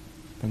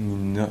 Pas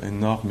une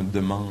énorme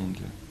demande.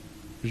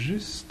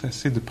 Juste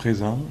assez de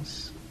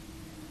présence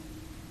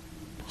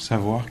pour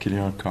savoir qu'il y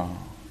a un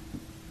corps.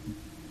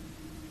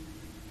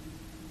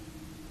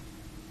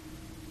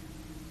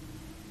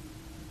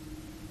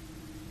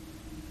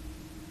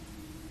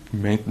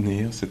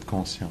 Maintenir cette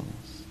conscience.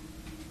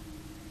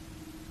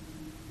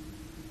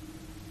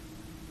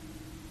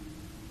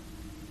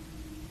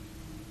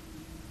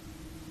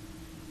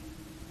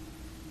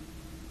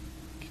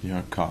 Qu'il y a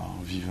un corps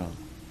vivant,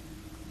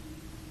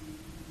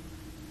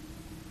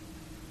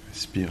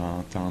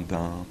 respirant,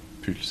 tendant,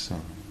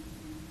 pulsant.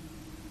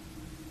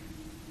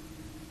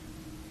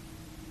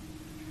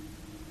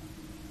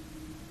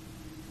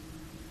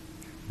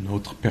 Une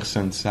autre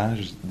personne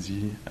sage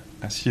dit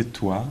 «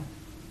 Assieds-toi,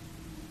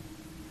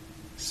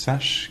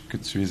 sache que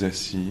tu es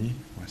assis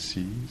ou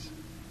assise,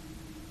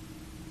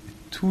 et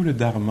tout le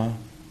dharma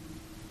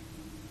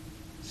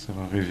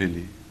sera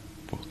révélé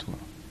pour toi.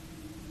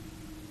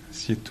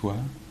 Assieds-toi,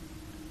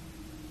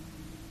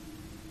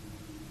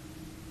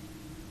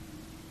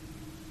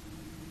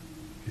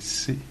 et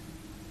sais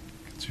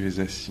que tu es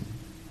assis. »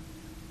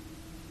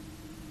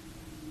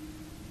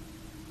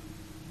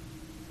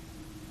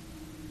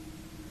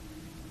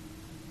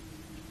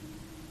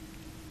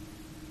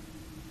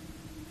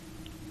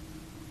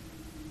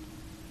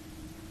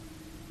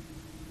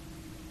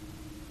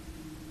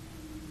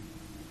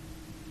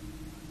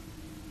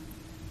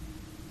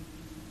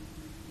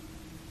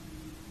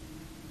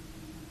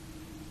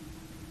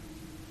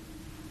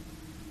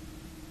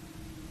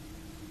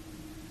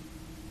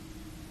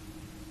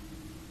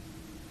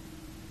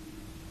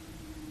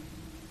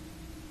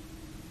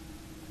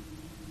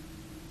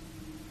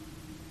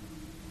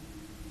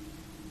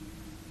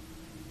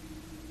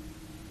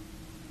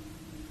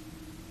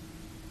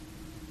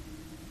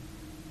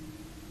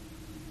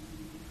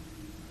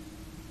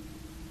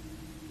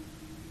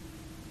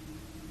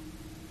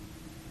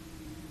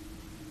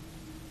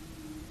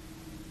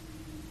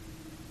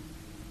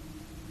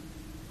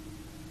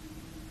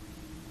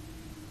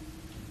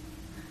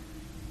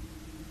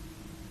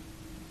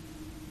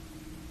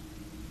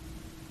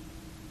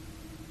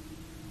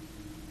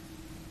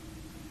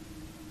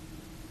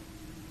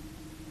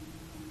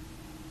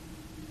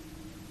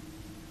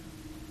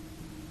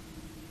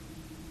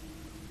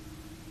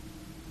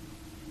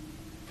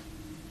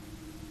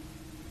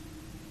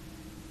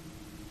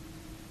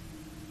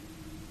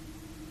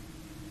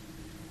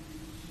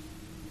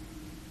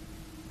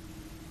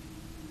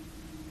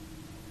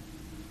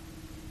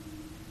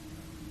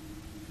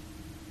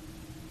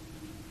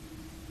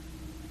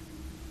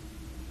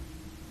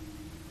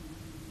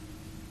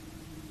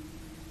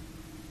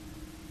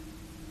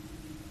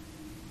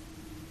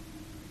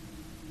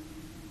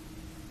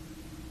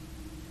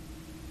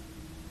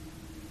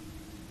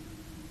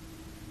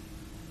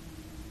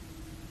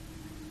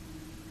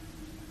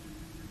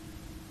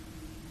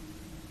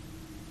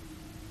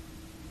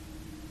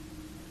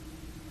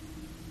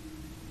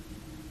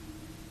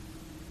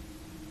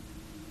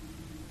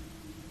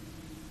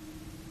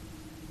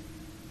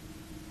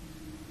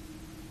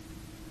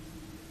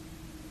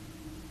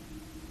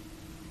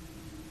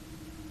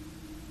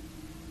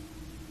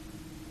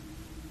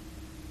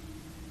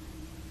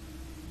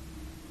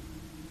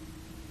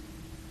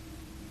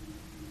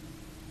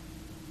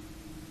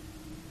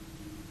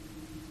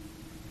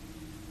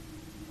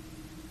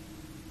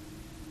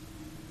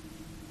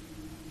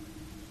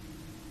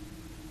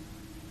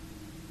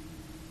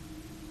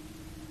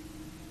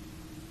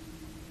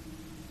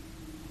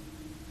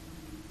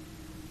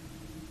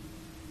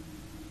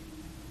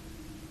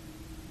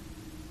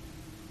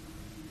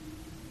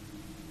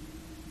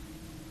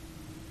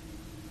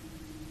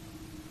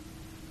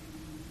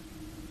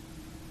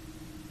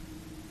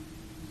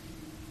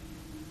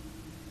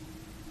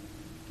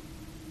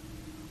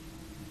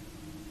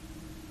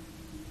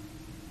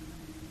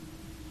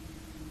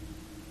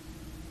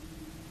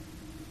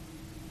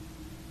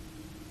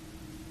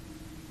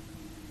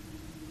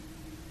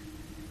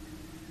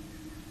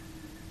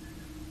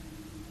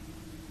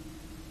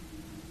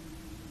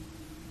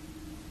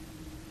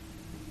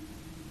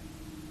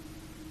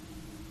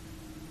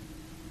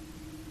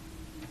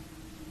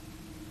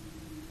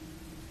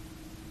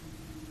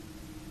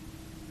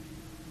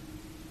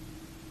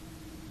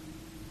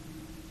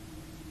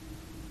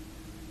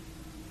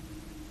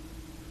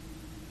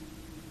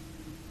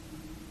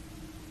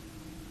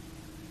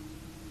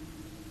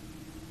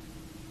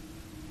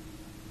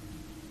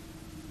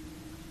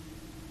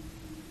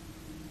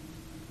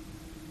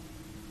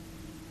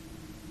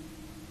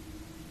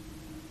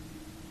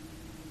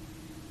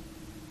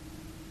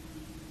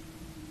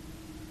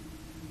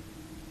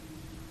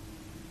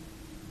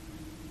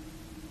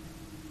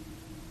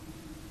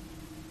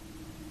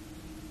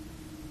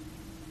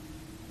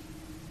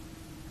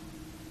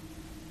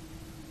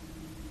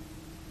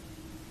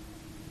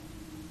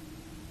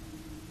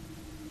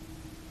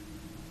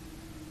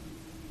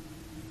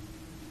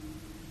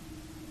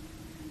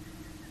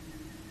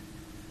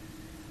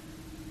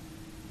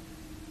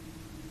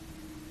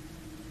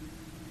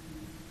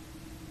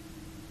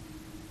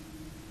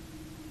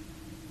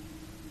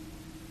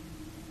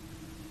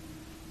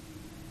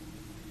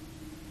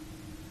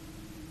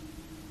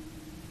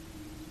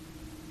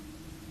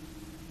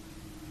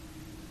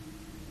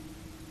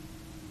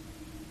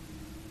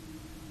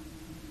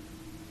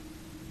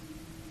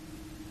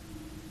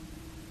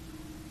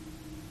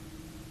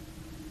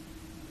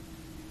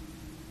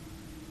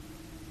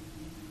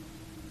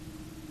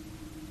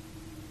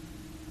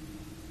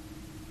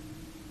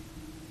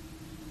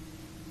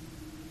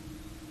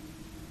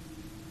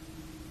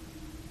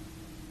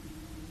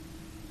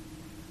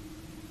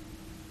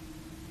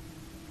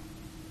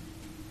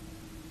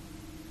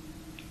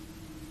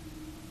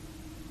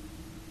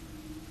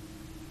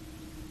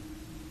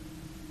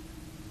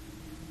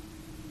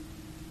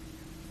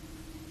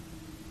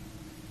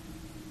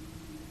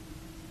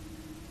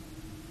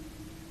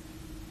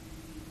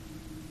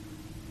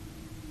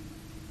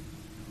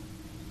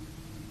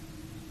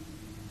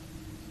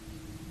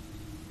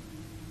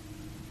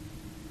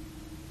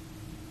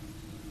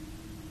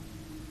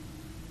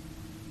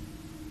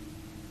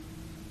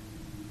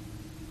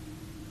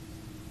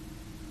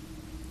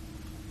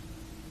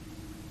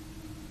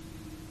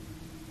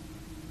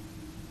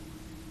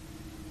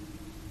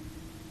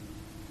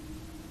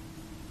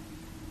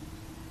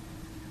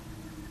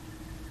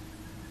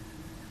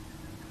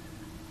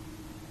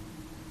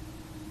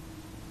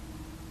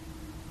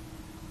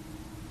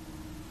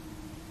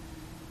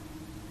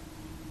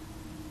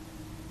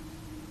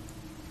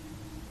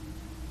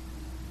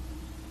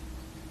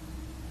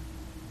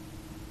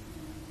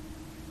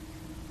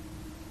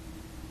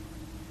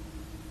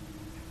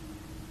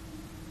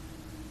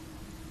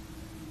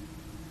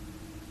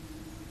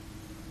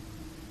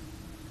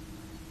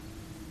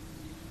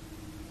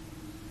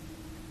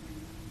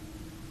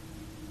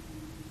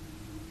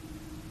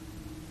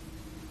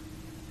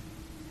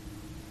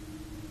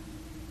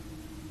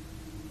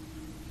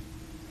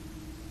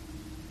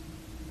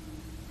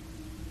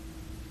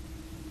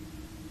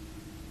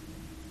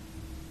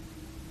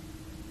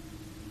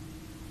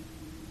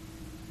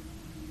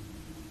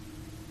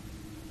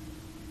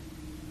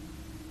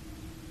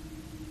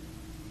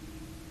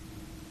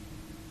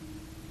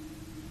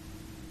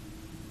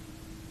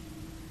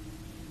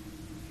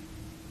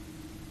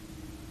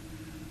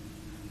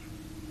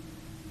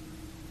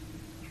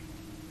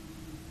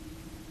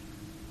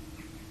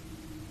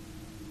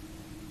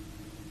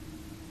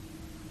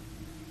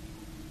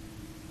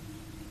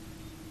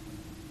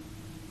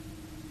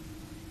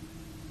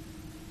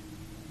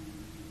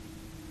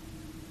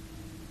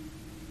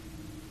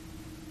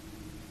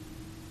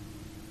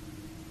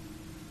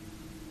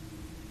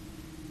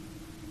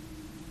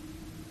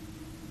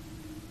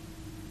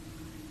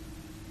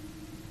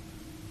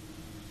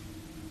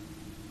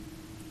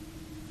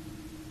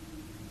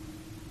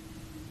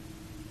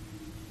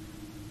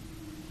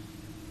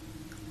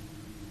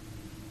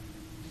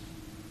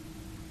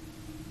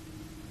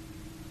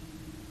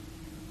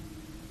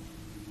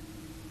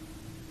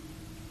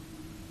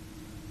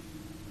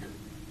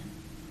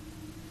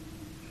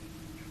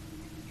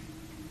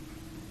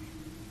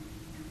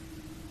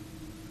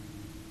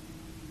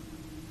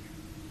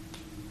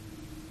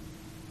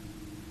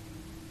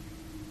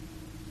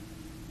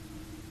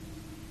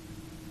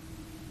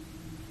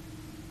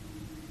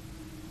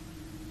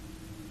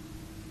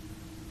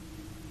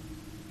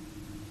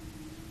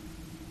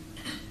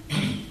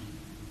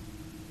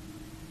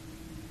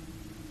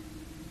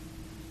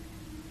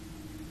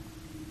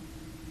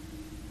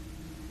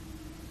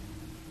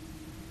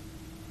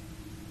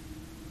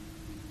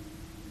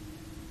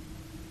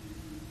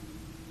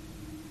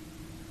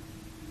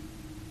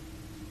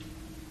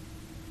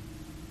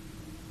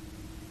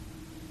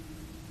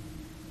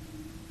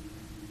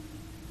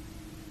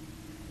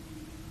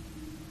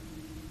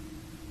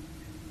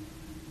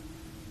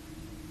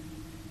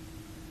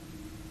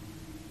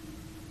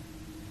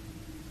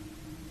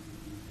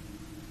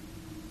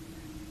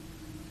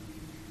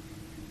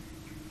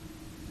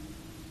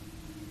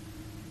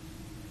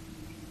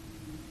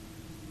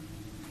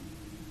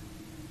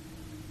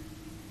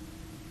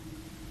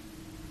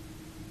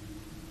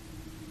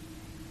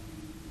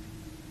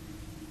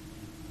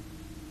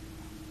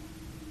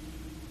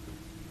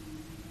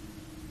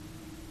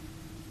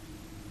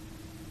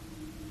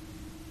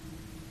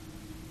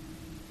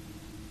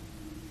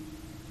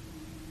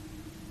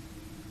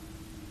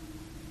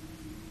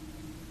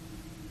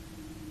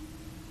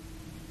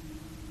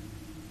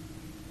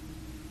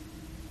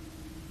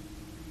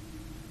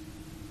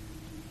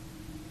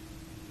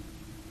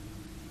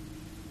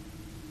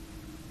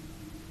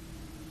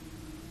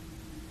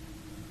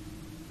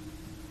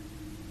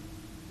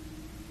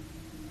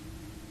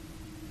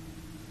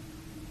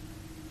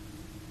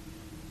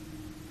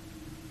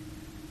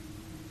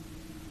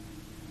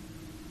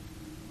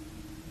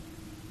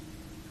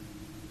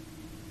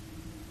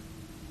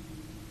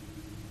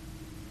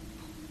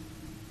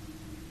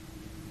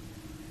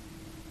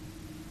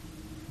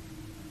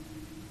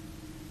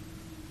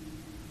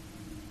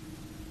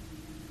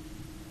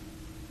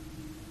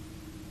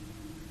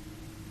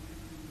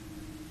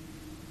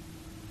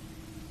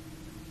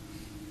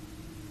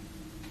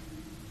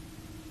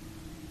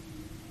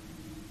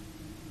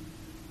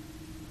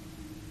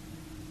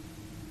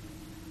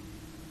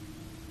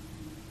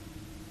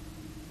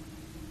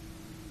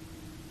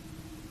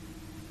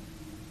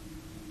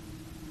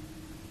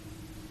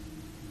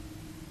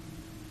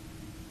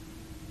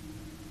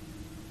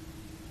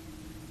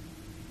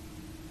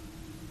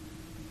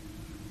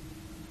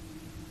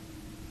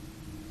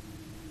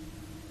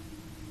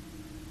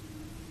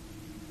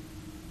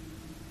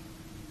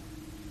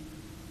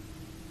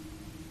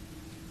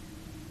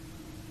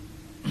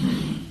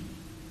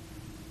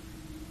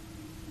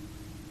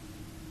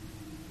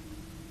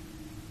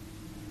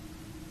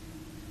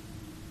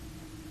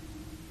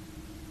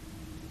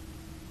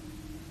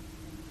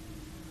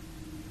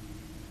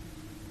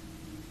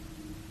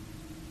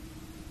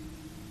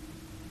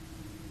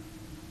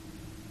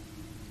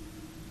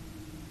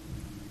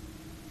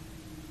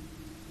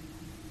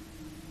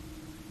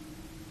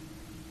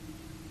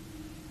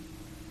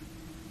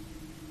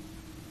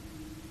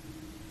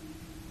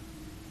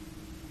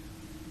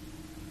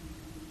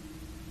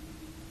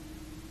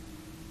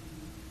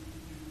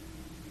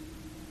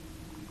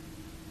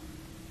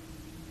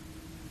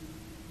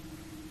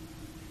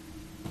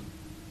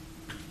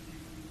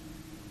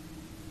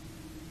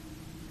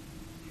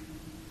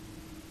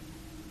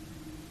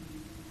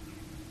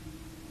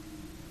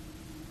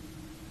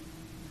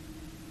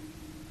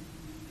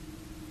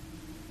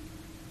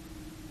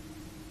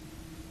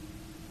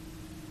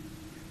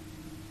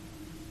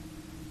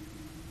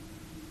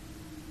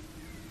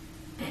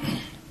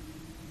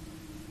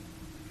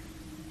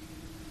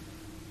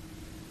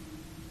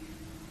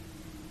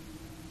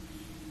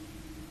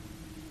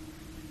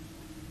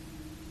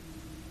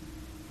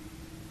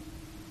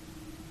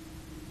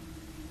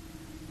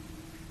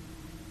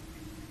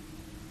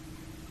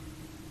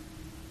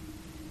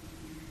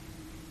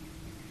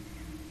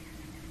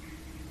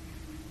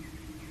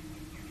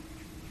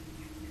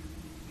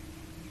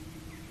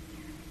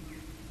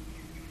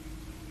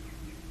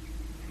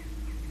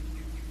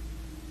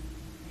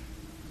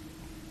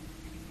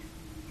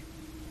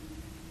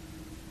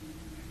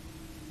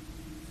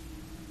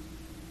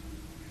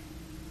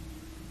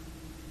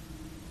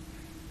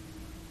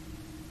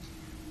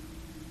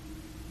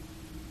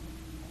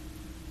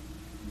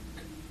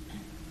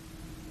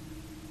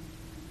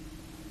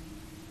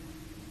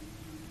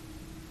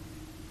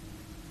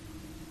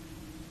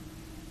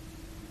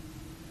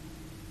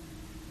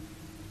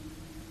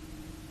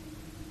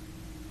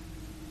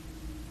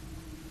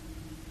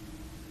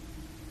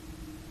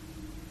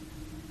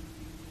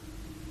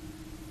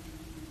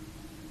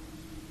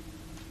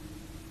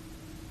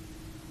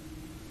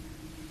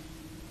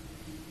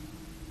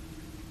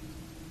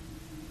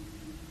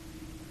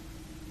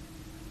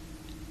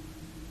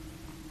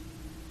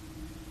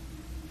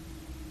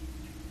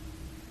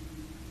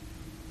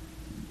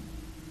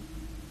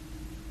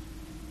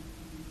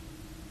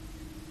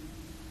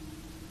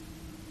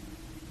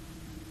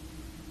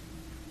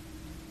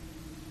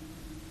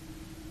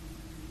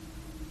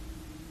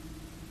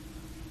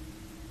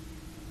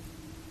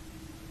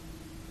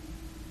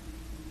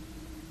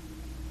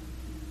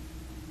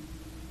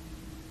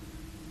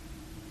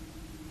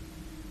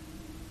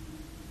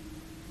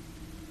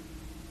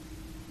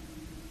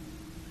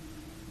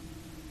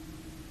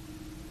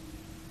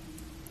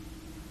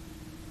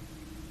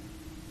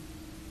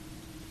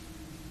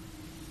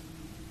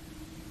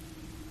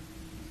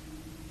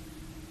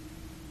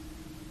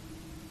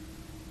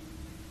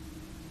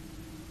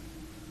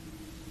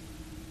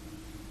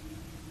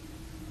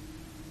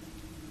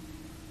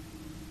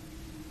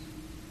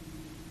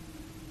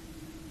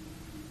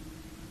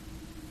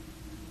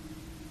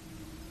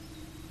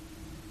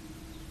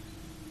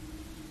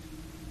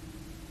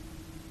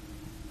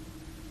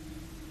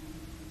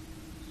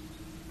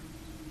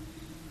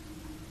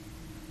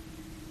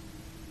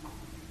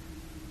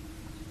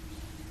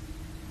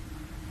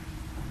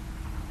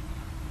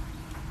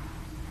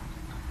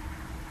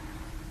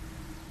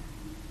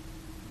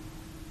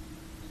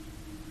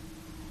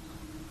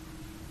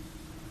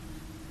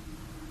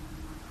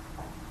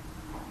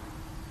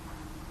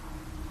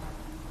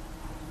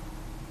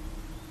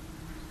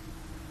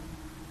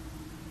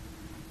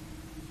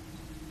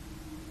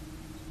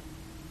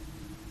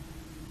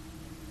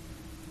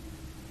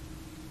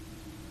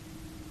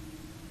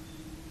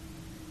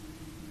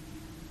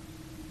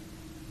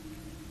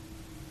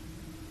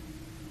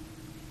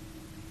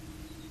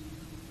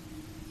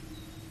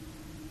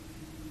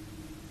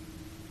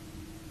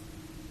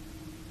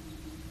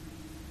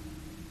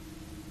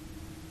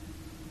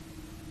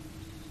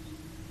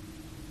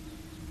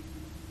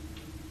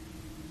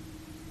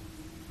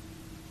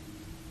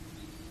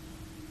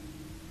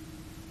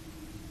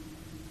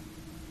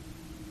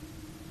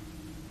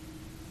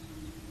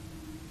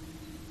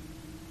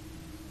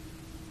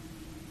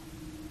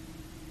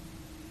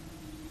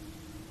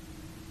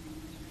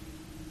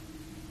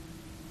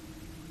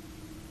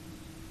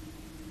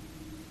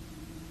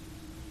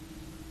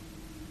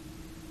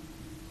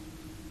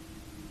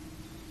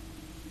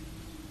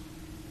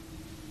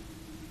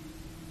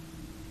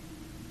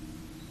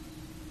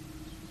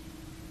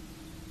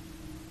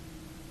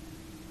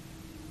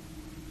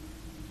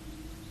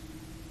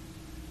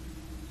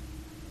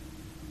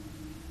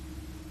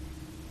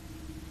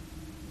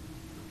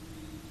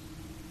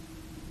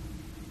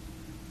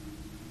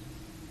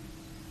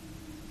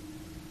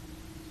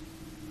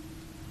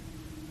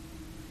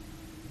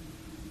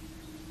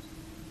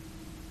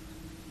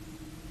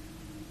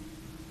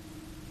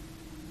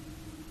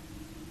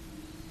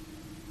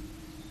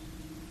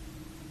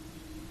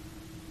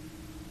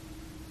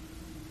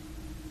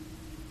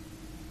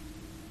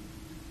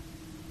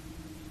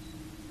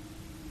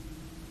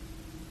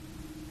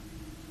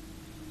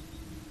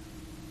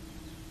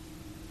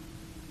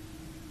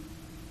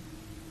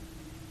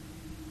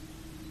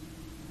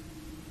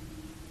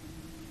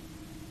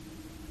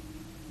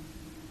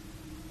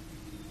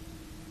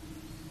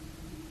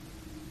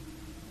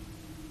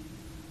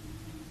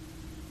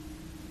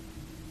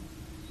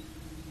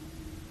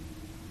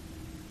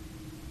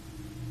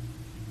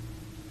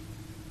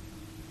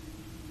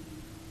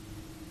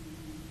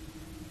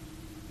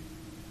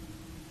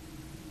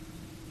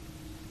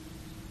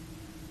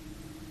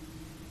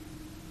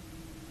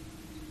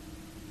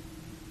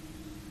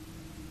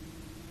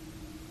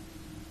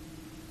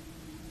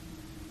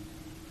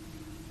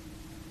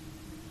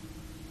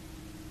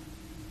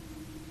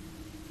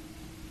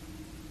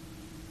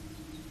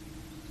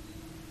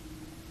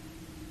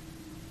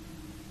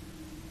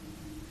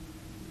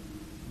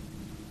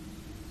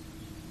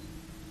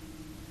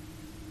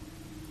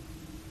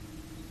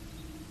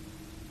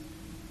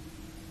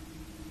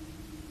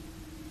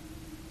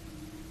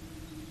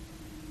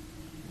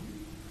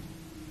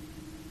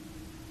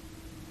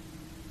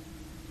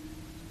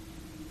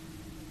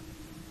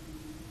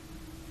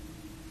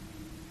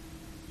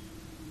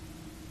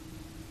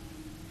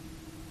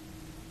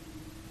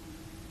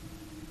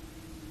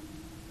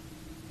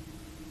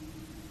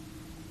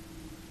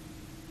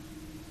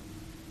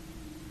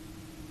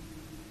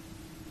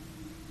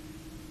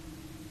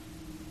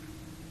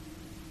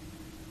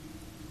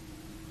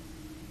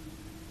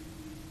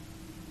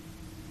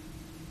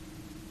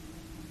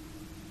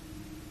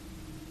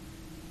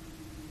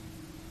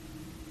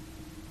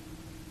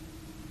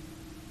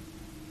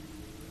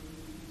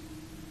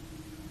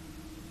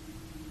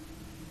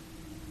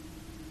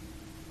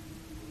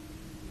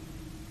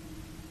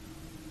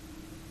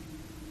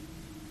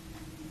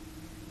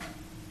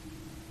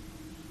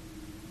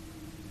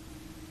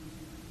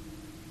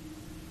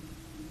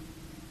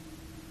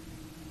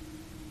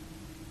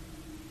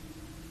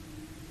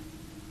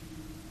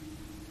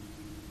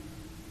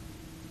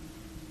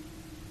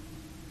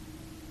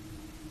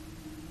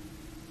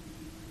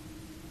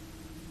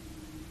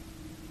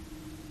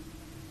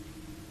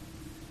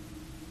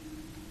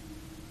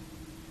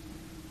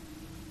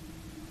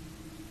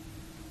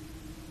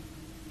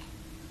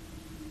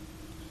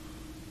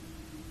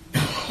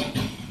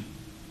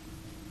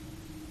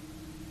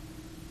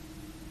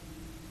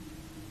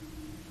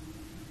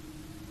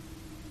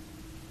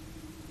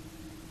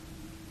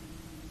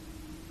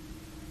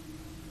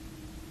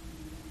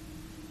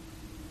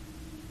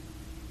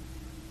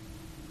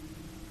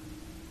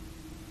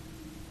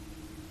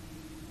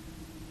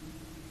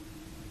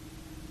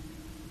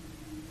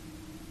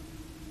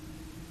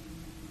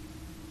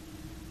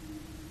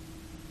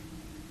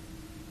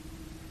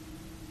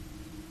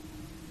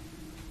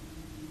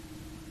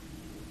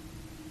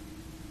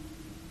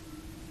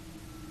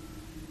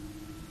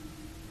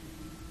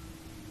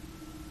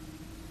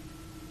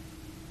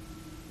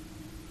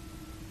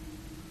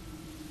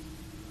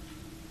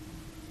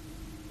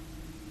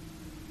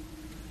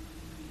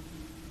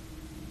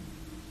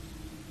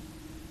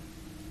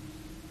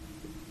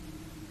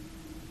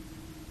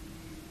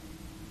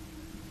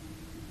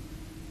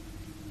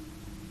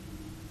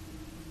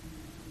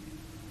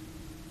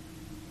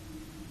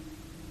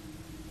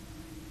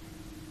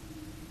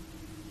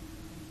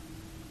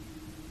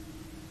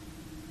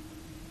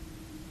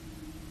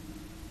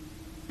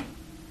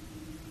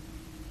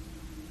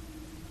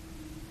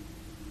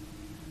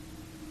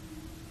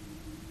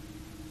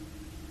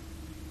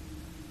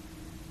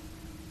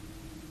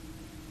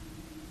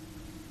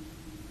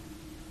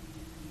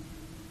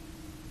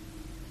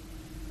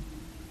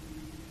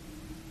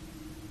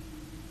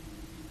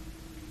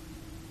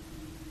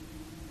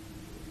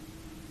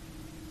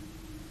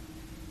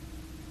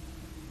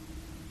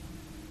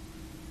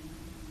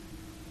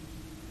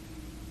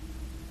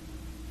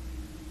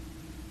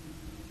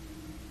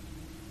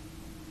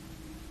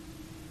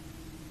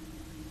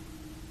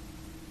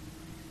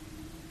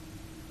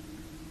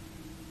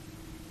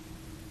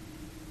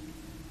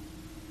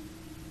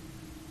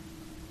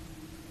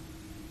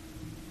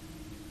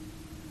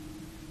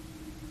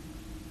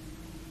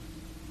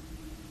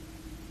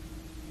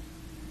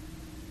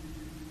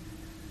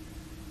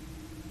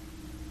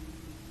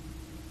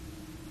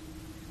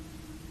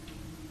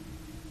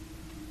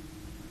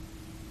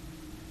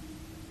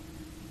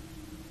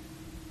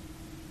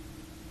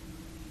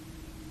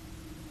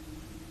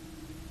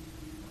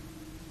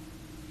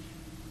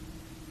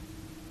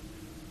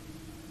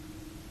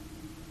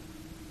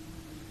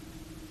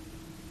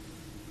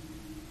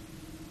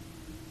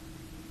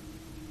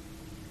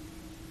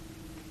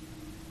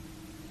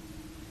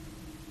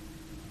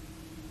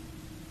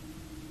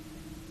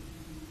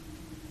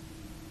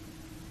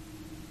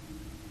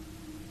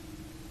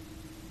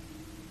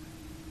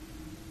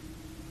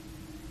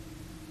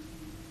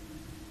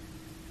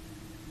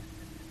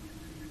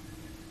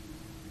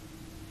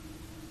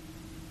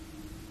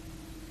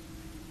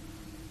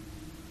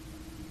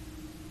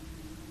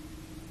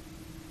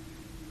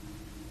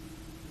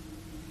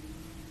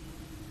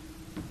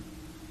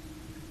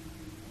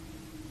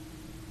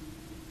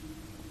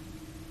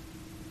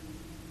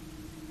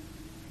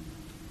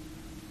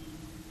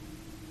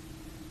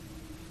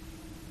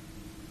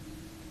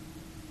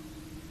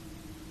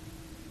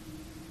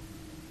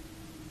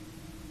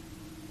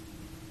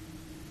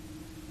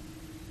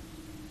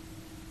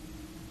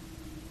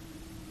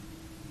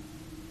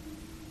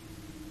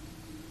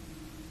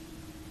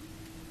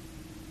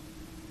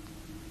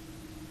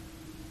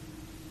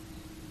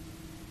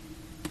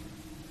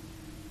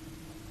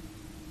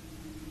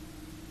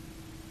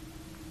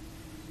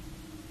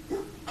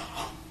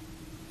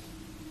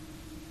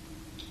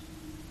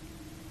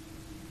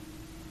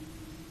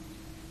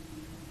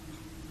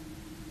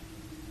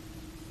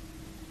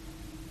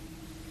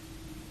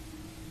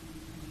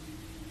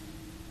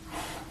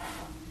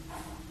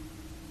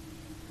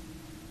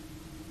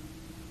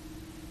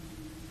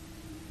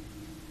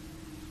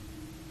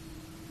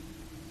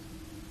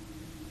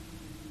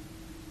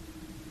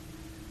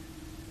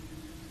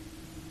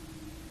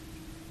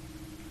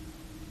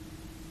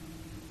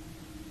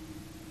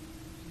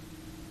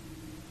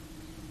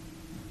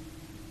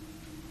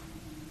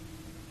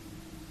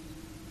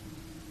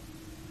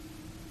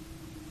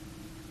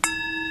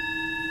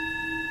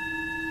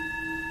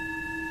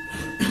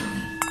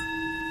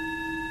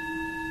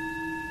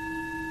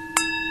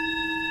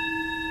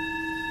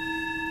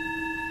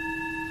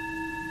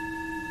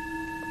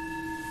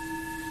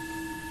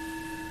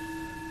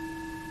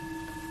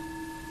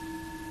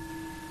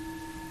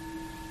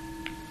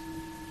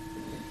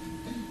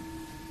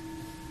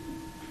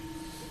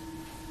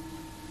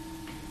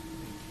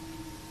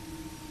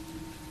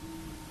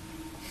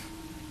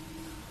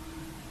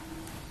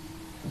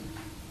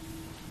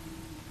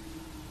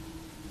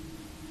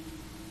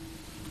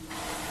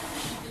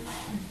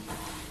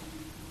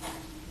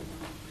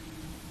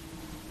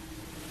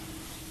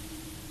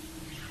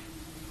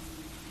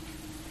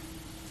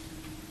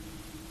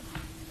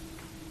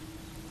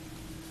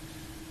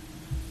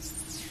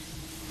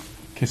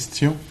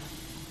 Questions?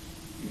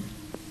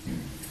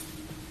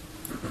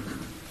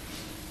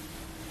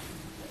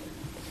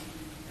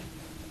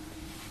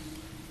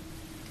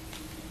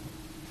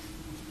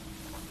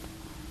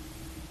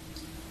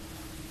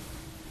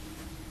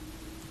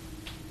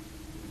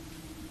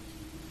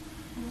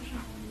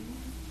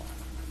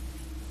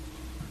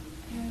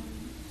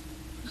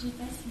 J'ai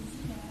pas saisi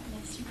la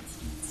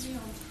subtilité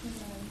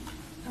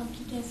entre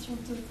implication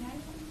totale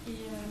et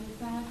ne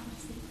pas la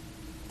forcer.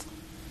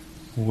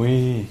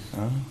 Oui,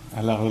 hein?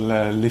 Alors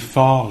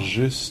l'effort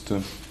juste.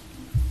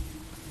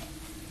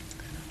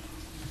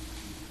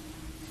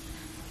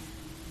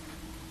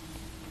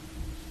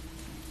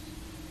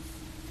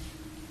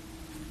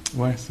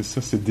 Ouais, c'est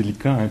ça, c'est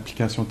délicat.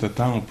 Implication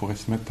totale, on pourrait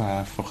se mettre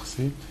à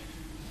forcer.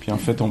 Puis en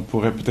fait, on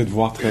pourrait peut-être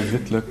voir très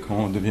vite là,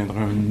 qu'on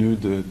deviendrait un nœud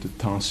de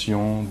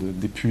tension,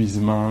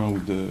 d'épuisement ou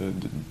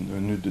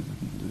un nœud de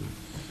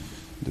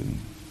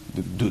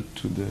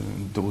doute ou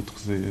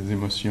d'autres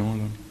émotions.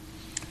 Là.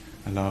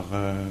 Alors,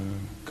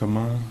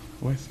 comment...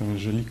 Ouais, c'est un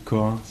joli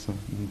koan, ça.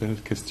 Une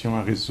belle question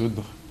à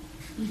résoudre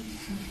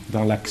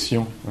dans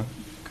l'action. Hein?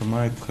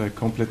 Comment être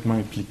complètement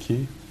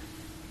impliqué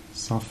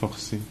sans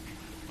forcer.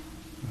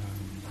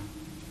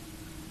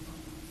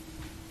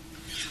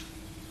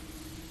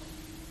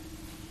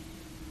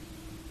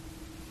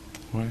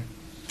 Ouais.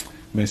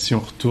 Mais si on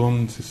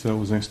retourne, c'est ça,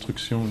 aux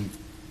instructions,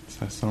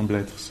 ça semble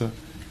être ça.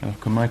 Alors,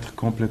 comment être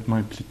complètement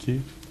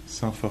impliqué,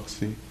 sans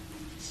forcer,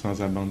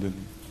 sans abandonner?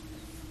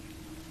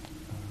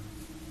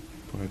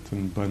 Pour être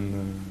une bonne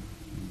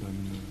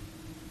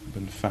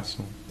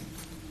façon.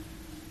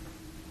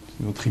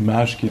 Une autre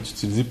image qui est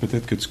utilisée,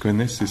 peut-être que tu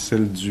connais, c'est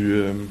celle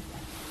de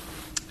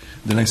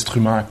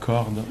l'instrument à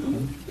cordes.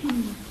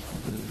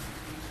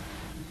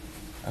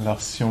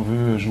 Alors, si on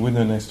veut jouer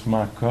d'un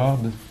instrument à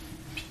cordes,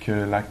 que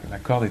la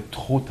corde est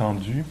trop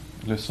tendue,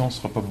 le son ne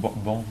sera pas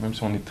bon, même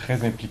si on est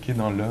très impliqué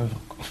dans l'œuvre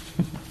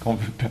qu'on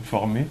veut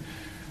performer.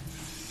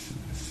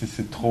 Si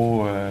c'est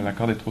trop, la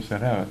corde est trop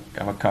serrée,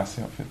 elle va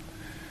casser en fait.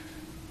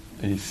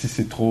 Et si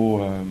c'est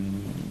trop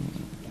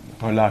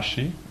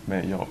relâché,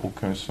 ben, il n'y aura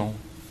aucun son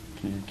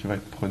qui va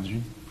être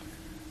produit.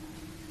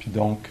 Puis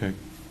donc,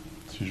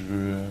 si je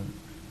veux,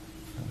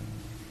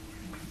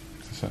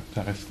 c'est ça,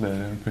 ça reste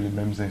un peu les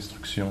mêmes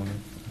instructions. Là.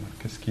 Alors,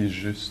 qu'est-ce qui est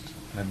juste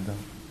là-dedans?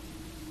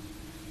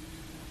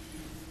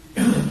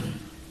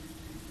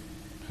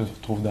 Ça se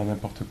retrouve dans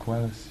n'importe quoi.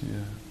 Là, si,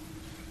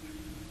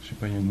 je sais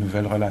pas, il y a une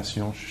nouvelle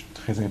relation, je suis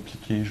très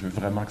impliqué, je veux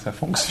vraiment que ça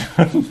fonctionne.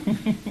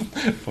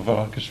 Il va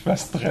falloir que je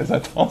fasse très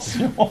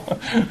attention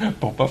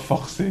pour pas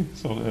forcer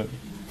sur le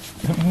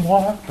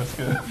moi, parce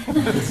que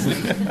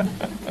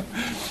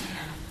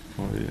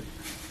oui,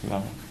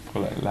 là,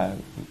 pour le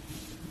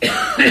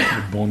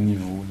bon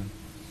niveau. Là.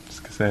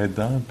 Est-ce que ça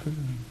aidant un peu?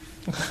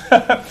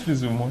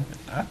 Plus ou moins.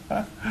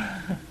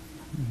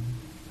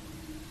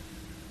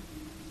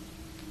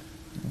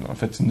 En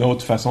fait, une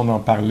autre façon d'en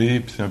parler,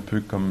 puis c'est un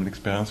peu comme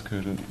l'expérience que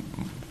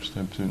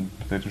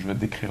peut-être que je vais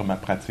décrire ma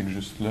pratique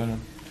juste là.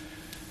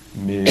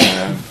 Mais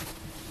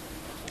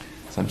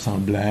ça me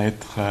semble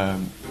être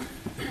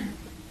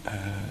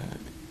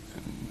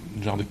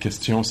une genre de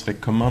question serait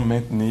comment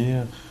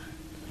maintenir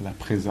la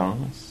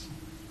présence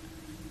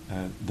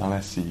dans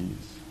l'assise,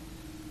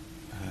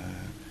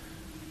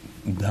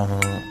 dans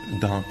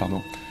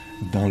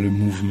le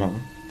mouvement.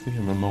 Tu sais,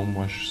 à un moment où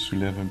moi je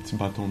soulève un petit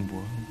bâton de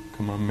bois,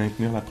 comment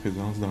maintenir la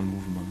présence dans le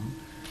mouvement,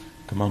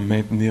 comment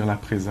maintenir la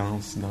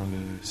présence dans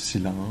le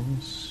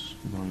silence,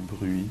 dans le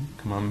bruit,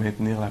 comment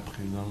maintenir la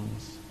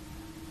présence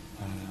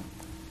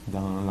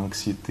dans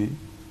l'anxiété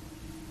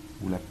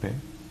ou la paix,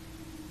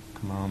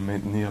 comment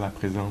maintenir la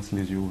présence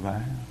les yeux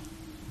ouverts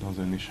dans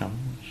un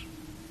échange.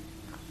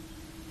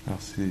 Alors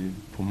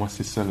pour moi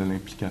c'est ça là,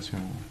 l'implication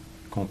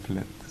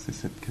complète, c'est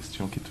cette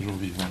question qui est toujours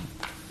vivante.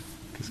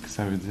 Qu'est-ce que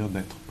ça veut dire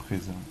d'être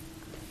présent?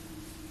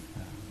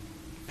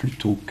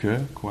 Plutôt que,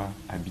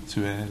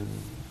 habituel,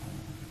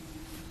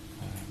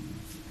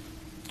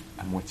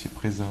 à moitié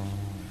présent.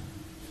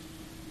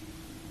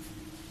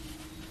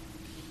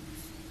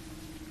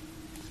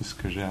 C'est ce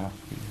que j'ai à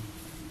offrir.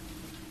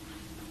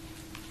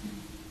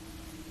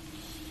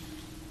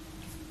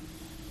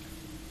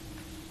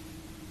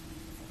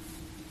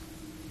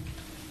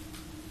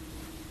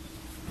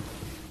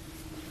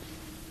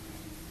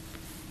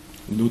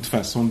 Une autre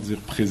façon de dire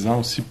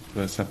présent aussi,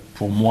 ça,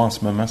 pour moi en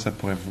ce moment, ça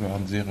pourrait vouloir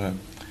dire...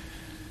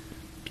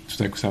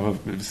 tout à coup,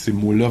 ces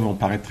mots-là vont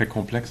paraître très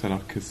complexes,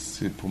 alors que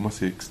pour moi,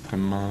 c'est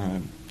extrêmement...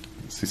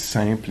 c'est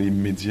simple et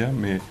immédiat,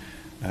 mais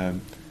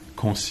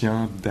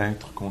conscient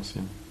d'être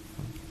conscient.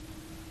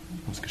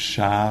 Parce que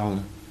Charles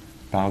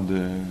parle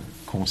de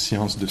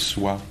conscience de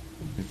soi,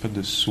 mais pas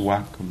de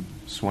soi comme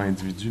soi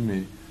individu,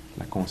 mais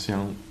la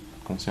conscience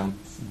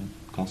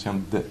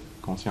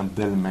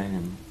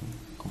d'elle-même,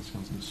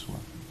 conscience de soi.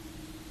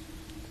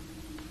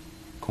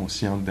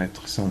 Conscient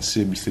d'être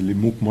sensible. C'est les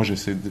mots que moi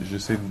j'essaie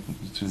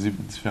d'utiliser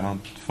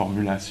différentes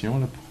formulations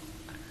là,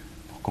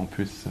 pour qu'on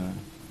puisse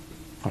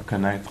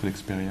reconnaître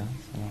l'expérience.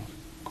 Alors,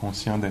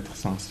 conscient d'être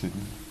sensible.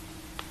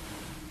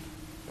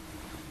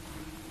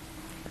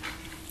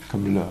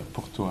 Comme là,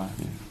 pour toi.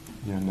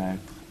 il y a un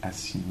être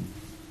assis,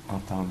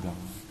 entendant,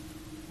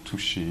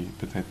 touché,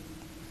 peut-être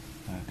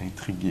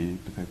intrigué,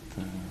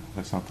 peut-être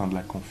ressentant de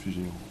la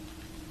confusion.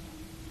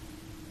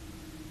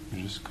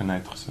 Juste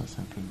connaître ça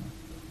simplement.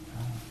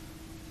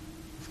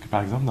 Parce que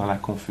par exemple, dans la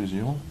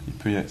confusion,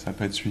 ça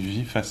peut être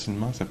suivi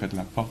facilement, ça peut être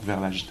la porte vers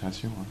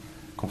l'agitation.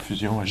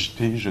 Confusion,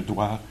 agité, je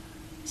dois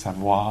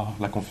savoir,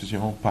 la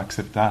confusion, pas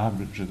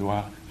acceptable, je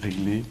dois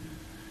régler.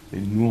 Et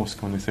nous, ce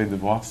qu'on essaie de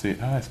voir, c'est,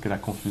 est-ce que la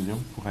confusion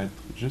pourrait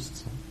être juste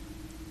ça?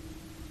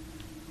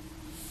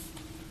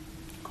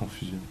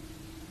 Confusion.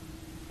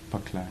 Pas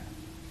clair.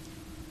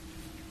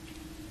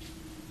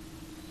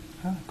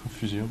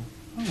 Confusion.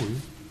 Oui.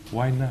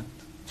 Why not?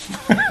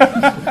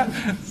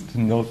 C'est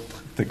une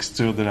autre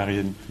texture de la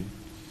réalité.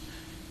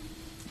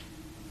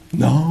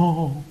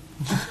 Non!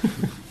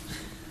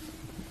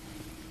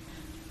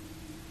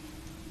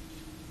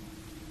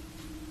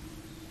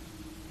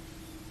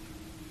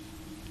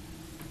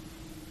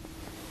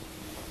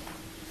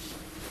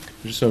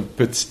 Juste un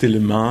petit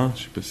élément, je ne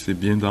sais pas si c'est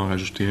bien d'en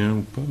rajouter un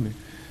ou pas, mais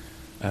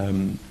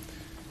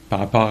par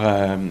rapport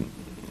à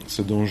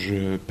ce dont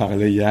je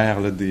parlais hier,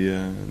 là,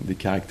 des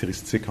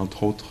caractéristiques,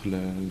 entre autres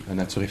la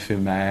nature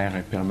éphémère,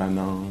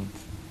 impermanente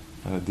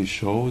des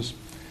choses,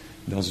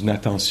 dans une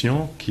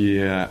attention qui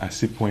est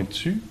assez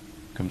pointue,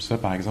 comme ça,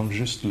 par exemple,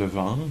 juste le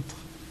ventre,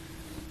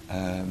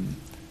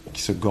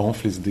 qui se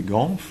gonfle et se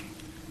dégonfle,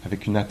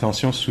 avec une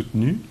attention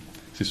soutenue,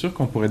 c'est sûr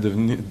qu'on pourrait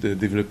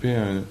développer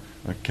un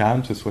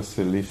calme, ce soit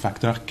les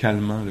facteurs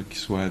calmants là, qui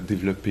soient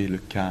développés, le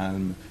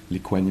calme,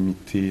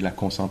 l'équanimité, la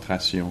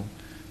concentration.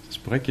 Ça se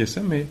pourrait qu'il y ait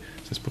ça, mais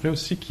ça se pourrait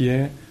aussi qu'il y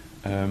ait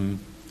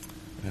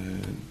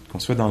qu'on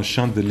soit dans le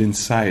champ de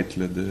l'insight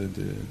là,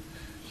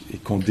 et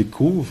qu'on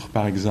découvre,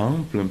 par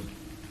exemple,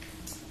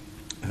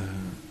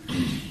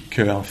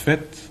 que en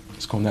fait,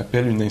 ce qu'on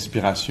appelle une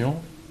inspiration,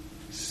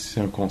 c'est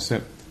un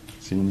concept,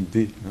 c'est une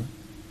idée. Hein?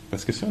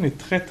 Parce que si on est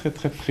très, très,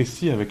 très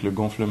précis avec le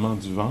gonflement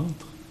du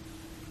ventre,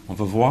 on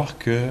va voir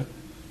que...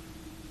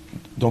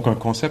 Donc, un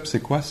concept,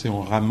 c'est quoi? C'est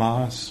on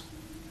ramasse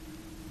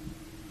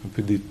un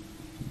peu des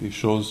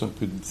choses un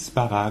peu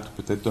disparates,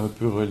 peut-être un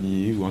peu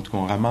reliées, ou en tout cas,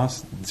 on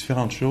ramasse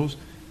différentes choses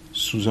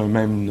sous un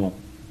même nom.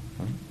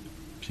 Hein?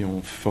 Puis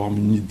on forme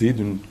une idée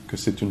que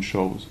c'est une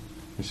chose.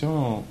 Mais si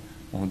on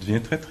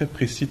devient très, très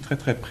précis, très,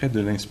 très près de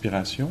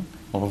l'inspiration,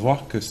 on va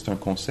voir que c'est un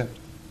concept.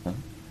 Hein?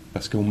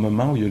 Parce qu'au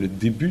moment où il y a le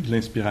début de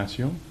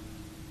l'inspiration,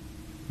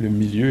 le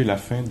milieu et la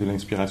fin de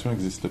l'inspiration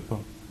n'existent pas.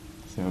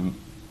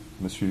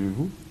 Me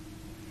suivez-vous?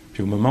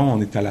 Puis au moment où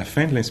on est à la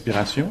fin de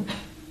l'inspiration,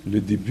 le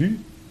début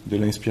de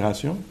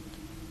l'inspiration,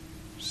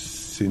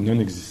 c'est non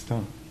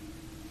existant.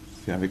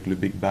 C'est avec le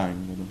Big Bang,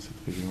 là, dans cette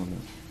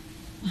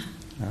région-là.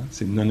 Hein?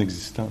 C'est non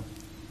existant.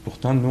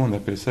 Pourtant, nous, on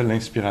appelle ça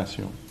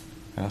l'inspiration.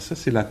 Alors ça,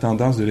 c'est la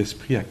tendance de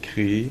l'esprit à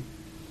créer,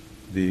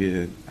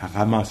 à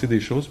ramasser des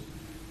choses.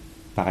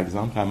 Par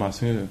exemple,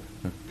 ramasser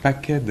un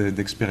paquet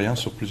d'expériences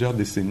sur plusieurs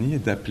décennies et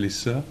d'appeler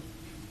ça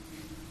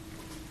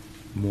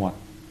 « moi ».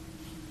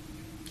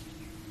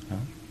 Hein?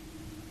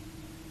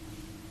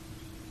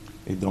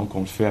 Et donc,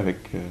 on le fait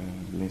avec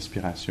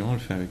l'inspiration, on le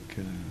fait avec,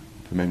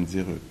 on peut même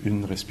dire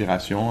une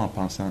respiration en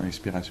pensant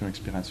inspiration,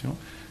 expiration.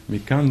 Mais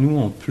quand nous,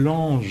 on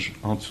plonge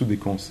en dessous des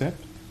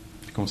concepts,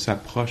 et qu'on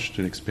s'approche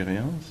de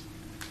l'expérience,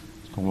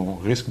 ce qu'on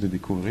risque de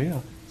découvrir,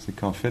 c'est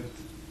qu'en fait,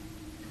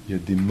 il y a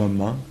des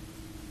moments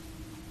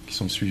qui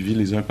sont suivis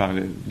les uns par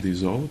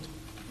les autres,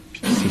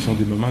 puis ce sont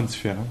des moments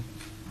différents,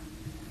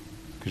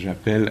 que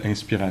j'appelle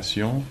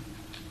inspiration,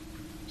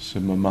 ce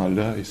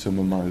moment-là et ce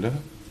moment-là,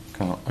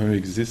 quand un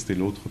existe et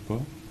l'autre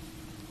pas.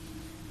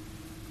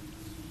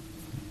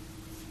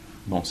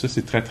 Bon, ça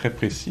c'est très très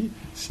précis.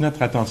 Si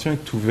notre attention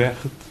est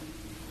ouverte,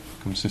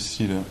 comme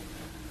ceci là,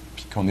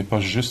 puis qu'on n'est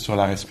pas juste sur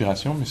la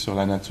respiration, mais sur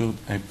la nature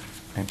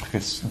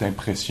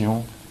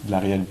d'impression de la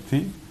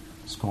réalité,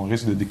 ce qu'on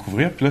risque de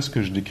découvrir, puis là, ce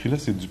que je décris là,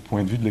 c'est du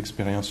point de vue de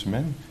l'expérience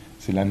humaine,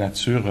 c'est la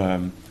nature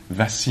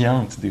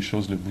vacillante des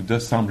choses. Le Bouddha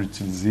semble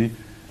utiliser,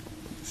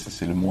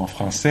 c'est le mot en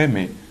français,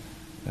 mais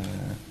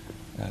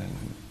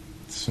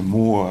ce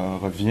mot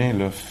revient,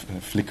 là,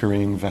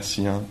 flickering,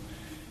 vacillant.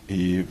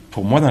 Et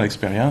pour moi, dans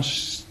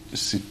l'expérience,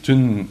 c'est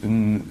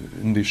une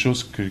des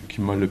choses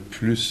qui m'a le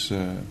plus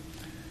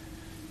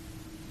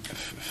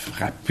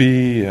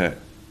frappé,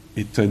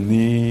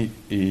 étonné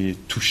et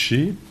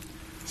touché.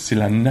 C'est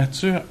la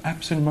nature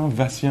absolument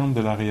vacillante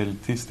de la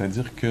réalité,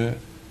 c'est-à-dire que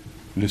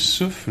le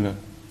souffle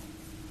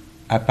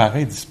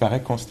apparaît et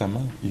disparaît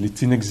constamment. Il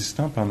est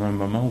inexistant pendant un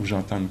moment où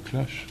j'entends une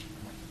cloche.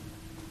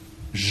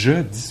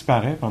 Je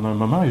disparais pendant un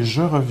moment et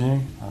je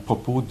reviens à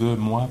propos de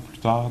moi plus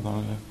tard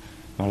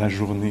dans la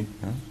journée.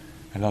 Hein?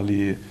 Alors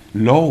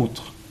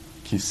l'autre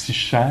qui est si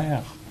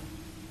cher,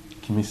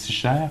 qui m'est si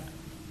cher,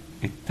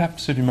 est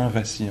absolument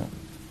vacillant.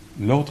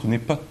 L'autre n'est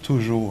pas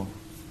toujours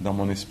dans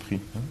mon esprit.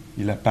 Hein?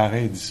 Il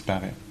apparaît et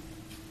disparaît.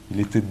 Il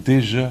était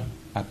déjà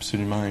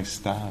absolument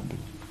instable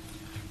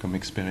comme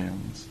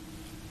expérience.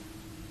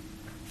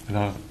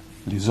 Alors,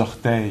 les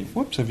orteils,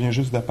 ça vient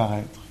juste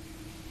d'apparaître.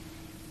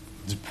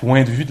 Du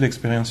point de vue de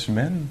l'expérience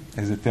humaine,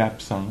 elles étaient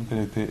absentes,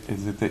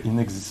 elles étaient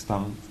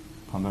inexistantes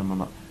pendant un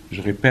moment.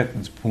 Je répète,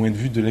 du point de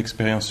vue de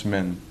l'expérience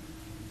humaine.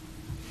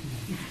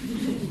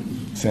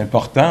 C'est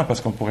important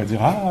parce qu'on pourrait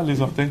dire, ah,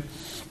 les orteils.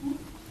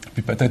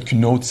 Puis peut-être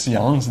qu'une autre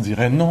science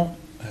dirait, non,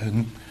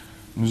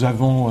 nous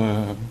avons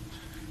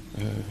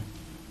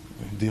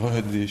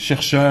des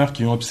chercheurs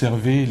qui ont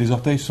observé, les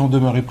orteils sont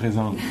demeurés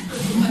présents.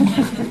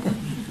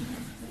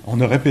 On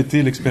a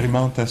répété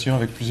l'expérimentation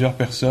avec plusieurs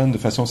personnes de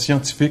façon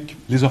scientifique,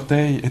 les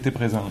orteils étaient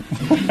présents.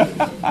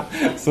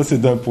 Ça, c'est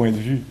d'un point de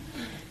vue.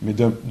 Mais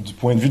du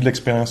point de vue de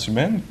l'expérience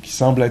humaine, qui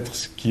semble être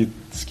ce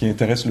qui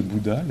intéresse le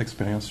Bouddha,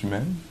 l'expérience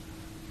humaine,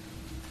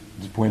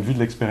 du point de vue de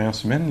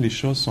l'expérience humaine, les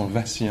choses sont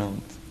vacillantes,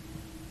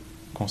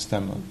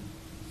 constamment.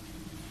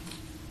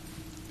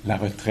 La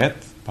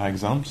retraite, par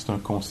exemple, c'est un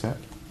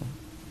concept,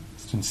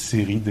 c'est une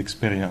série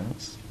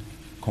d'expériences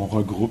qu'on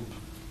regroupe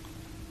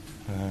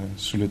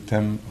sous le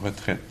thème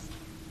retraite.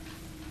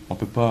 On ne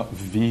peut pas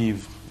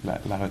vivre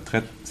la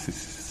retraite,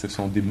 ce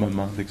sont des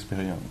moments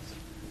d'expérience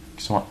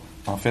qui sont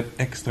en fait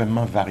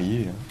extrêmement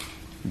variés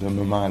d'un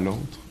moment à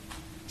l'autre.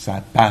 Ça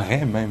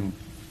apparaît même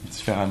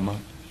différemment,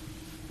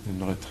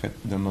 une retraite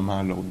d'un moment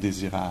à l'autre,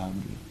 désirable,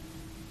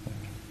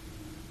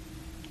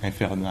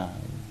 infernale,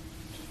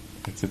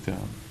 etc.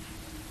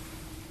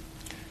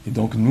 Et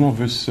donc nous, on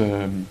veut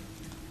se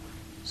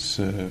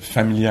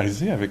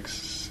familiariser avec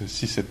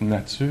cette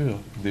nature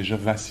déjà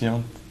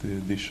vacillante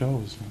des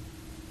choses.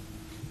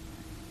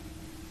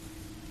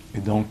 Et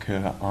donc,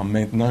 en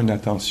maintenant une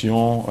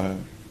attention,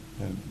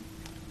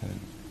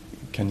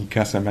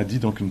 Kanika Samadhi,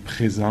 donc une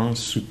présence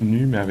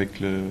soutenue, mais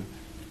avec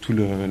tout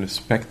le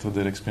spectre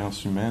de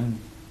l'expérience humaine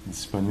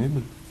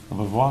disponible, on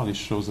va voir les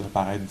choses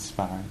apparaître,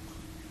 disparaître.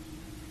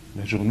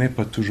 La journée n'est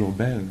pas toujours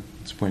belle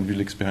du point de vue de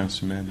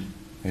l'expérience humaine.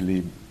 Elle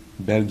est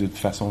belle de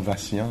façon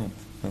vacillante.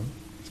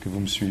 Est-ce que vous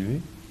me suivez?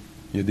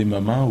 Il y a des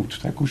moments où tout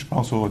à coup je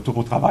pense au retour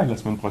au travail la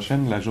semaine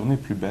prochaine, la journée est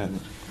plus belle.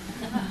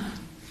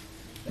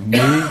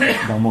 Mais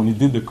dans mon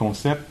idée de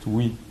concept,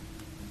 oui.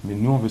 Mais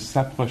nous, on veut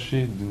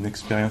s'approcher d'une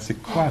expérience.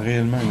 C'est quoi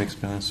réellement une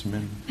expérience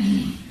humaine?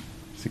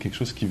 C'est quelque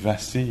chose qui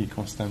vacille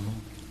constamment,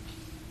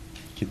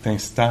 qui est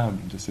instable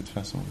de cette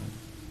façon-là.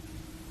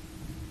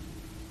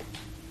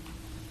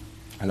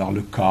 Alors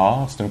le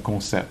corps, c'est un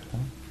concept.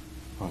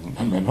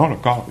 Mais non, le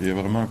corps, il y a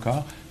vraiment un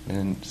corps. Mais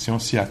si on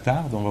s'y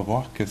attarde, on va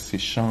voir que c'est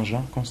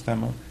changeant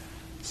constamment.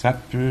 Ça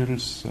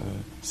pulse,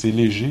 c'est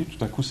léger,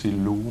 tout à coup c'est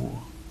lourd,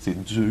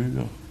 c'est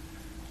dur,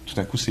 tout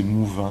à coup c'est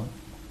mouvant.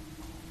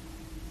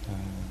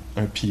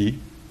 Un pied,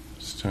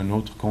 c'est un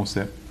autre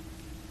concept.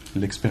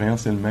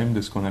 L'expérience elle-même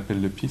de ce qu'on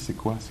appelle le pied, c'est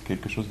quoi? C'est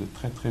quelque chose de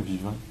très très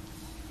vivant.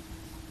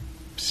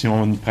 Puis si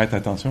on y prête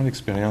attention,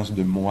 l'expérience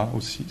de moi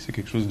aussi, c'est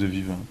quelque chose de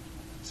vivant.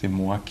 C'est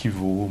moi qui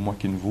vaut, moi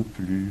qui ne vaut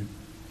plus,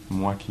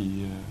 moi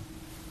qui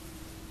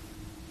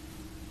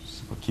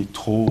qui est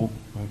trop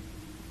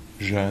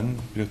jeune,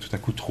 puis là, tout à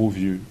coup trop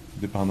vieux,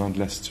 dépendant de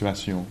la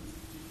situation,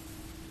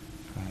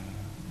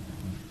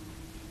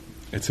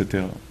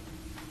 etc.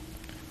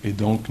 Et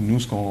donc, nous,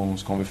 ce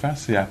qu'on veut faire,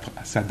 c'est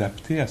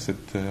s'adapter à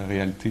cette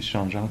réalité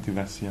changeante et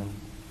vacillante,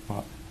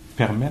 pour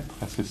permettre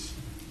à ceci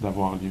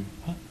d'avoir lieu.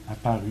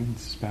 Apparu,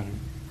 disparu,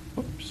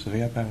 oups,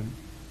 réapparu.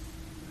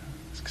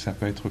 Est-ce que ça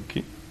peut être OK,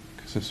 que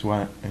ce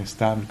soit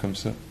instable comme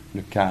ça,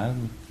 le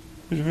calme?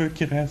 Je veux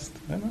qu'il reste.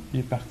 Ah non, il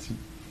est parti.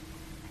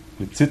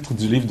 Le titre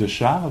du livre de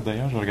Charles,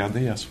 d'ailleurs, je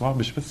regardais hier soir,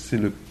 mais je ne sais pas si c'est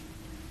le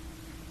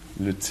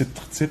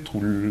titre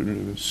ou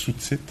le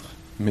sous-titre,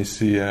 mais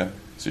je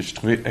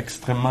trouvais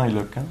extrêmement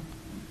éloquent.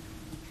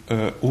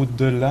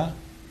 Au-delà,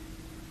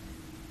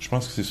 je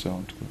pense que c'est ça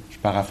en tout cas, je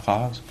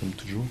paraphrase comme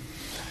toujours,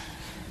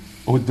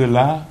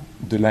 au-delà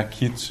de la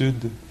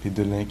quiétude et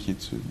de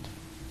l'inquiétude.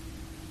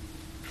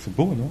 C'est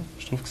beau, non?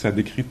 Je trouve que ça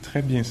décrit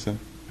très bien ça.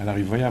 Alors,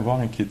 il va y avoir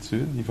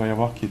inquiétude, il va y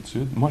avoir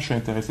quiétude. Moi, je suis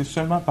intéressé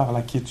seulement par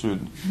la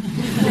quiétude.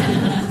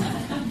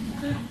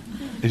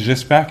 Et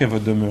j'espère qu'elle va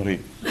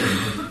demeurer.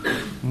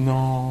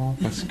 Non,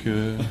 parce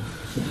que...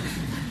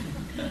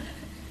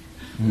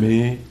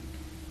 Mais,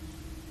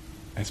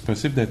 est-ce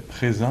possible d'être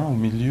présent au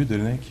milieu de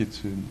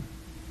l'inquiétude,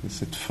 de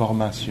cette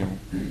formation,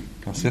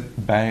 quand cette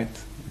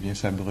bête vient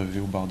s'abreuver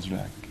au bord du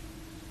lac?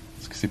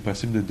 Est-ce que c'est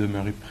possible de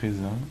demeurer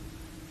présent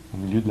au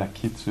milieu de la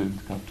quiétude,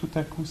 quand tout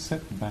à coup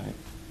cette bête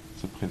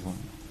se présente?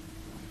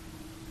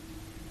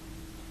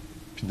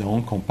 Puis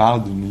donc, on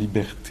parle d'une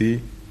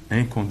liberté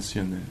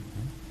inconditionnelle,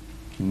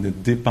 qui ne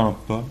dépend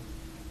pas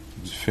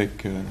du fait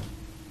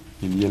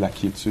qu'il y ait la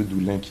quiétude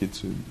ou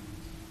l'inquiétude.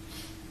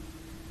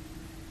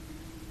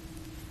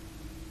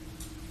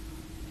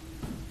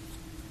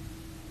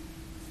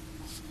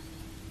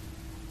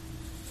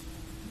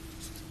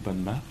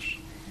 Bonne marche.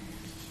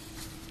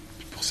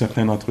 Puis pour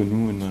certains d'entre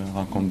nous, une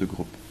rencontre de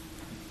groupe.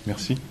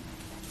 Merci.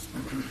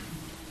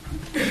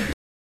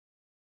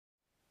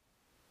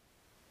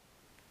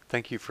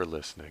 Thank you for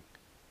listening.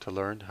 To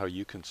learn how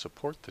you can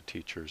support the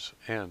teachers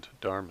and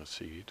Dharma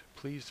Seed,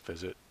 please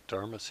visit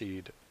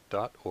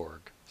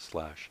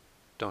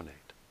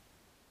dharmaseed.org/donate.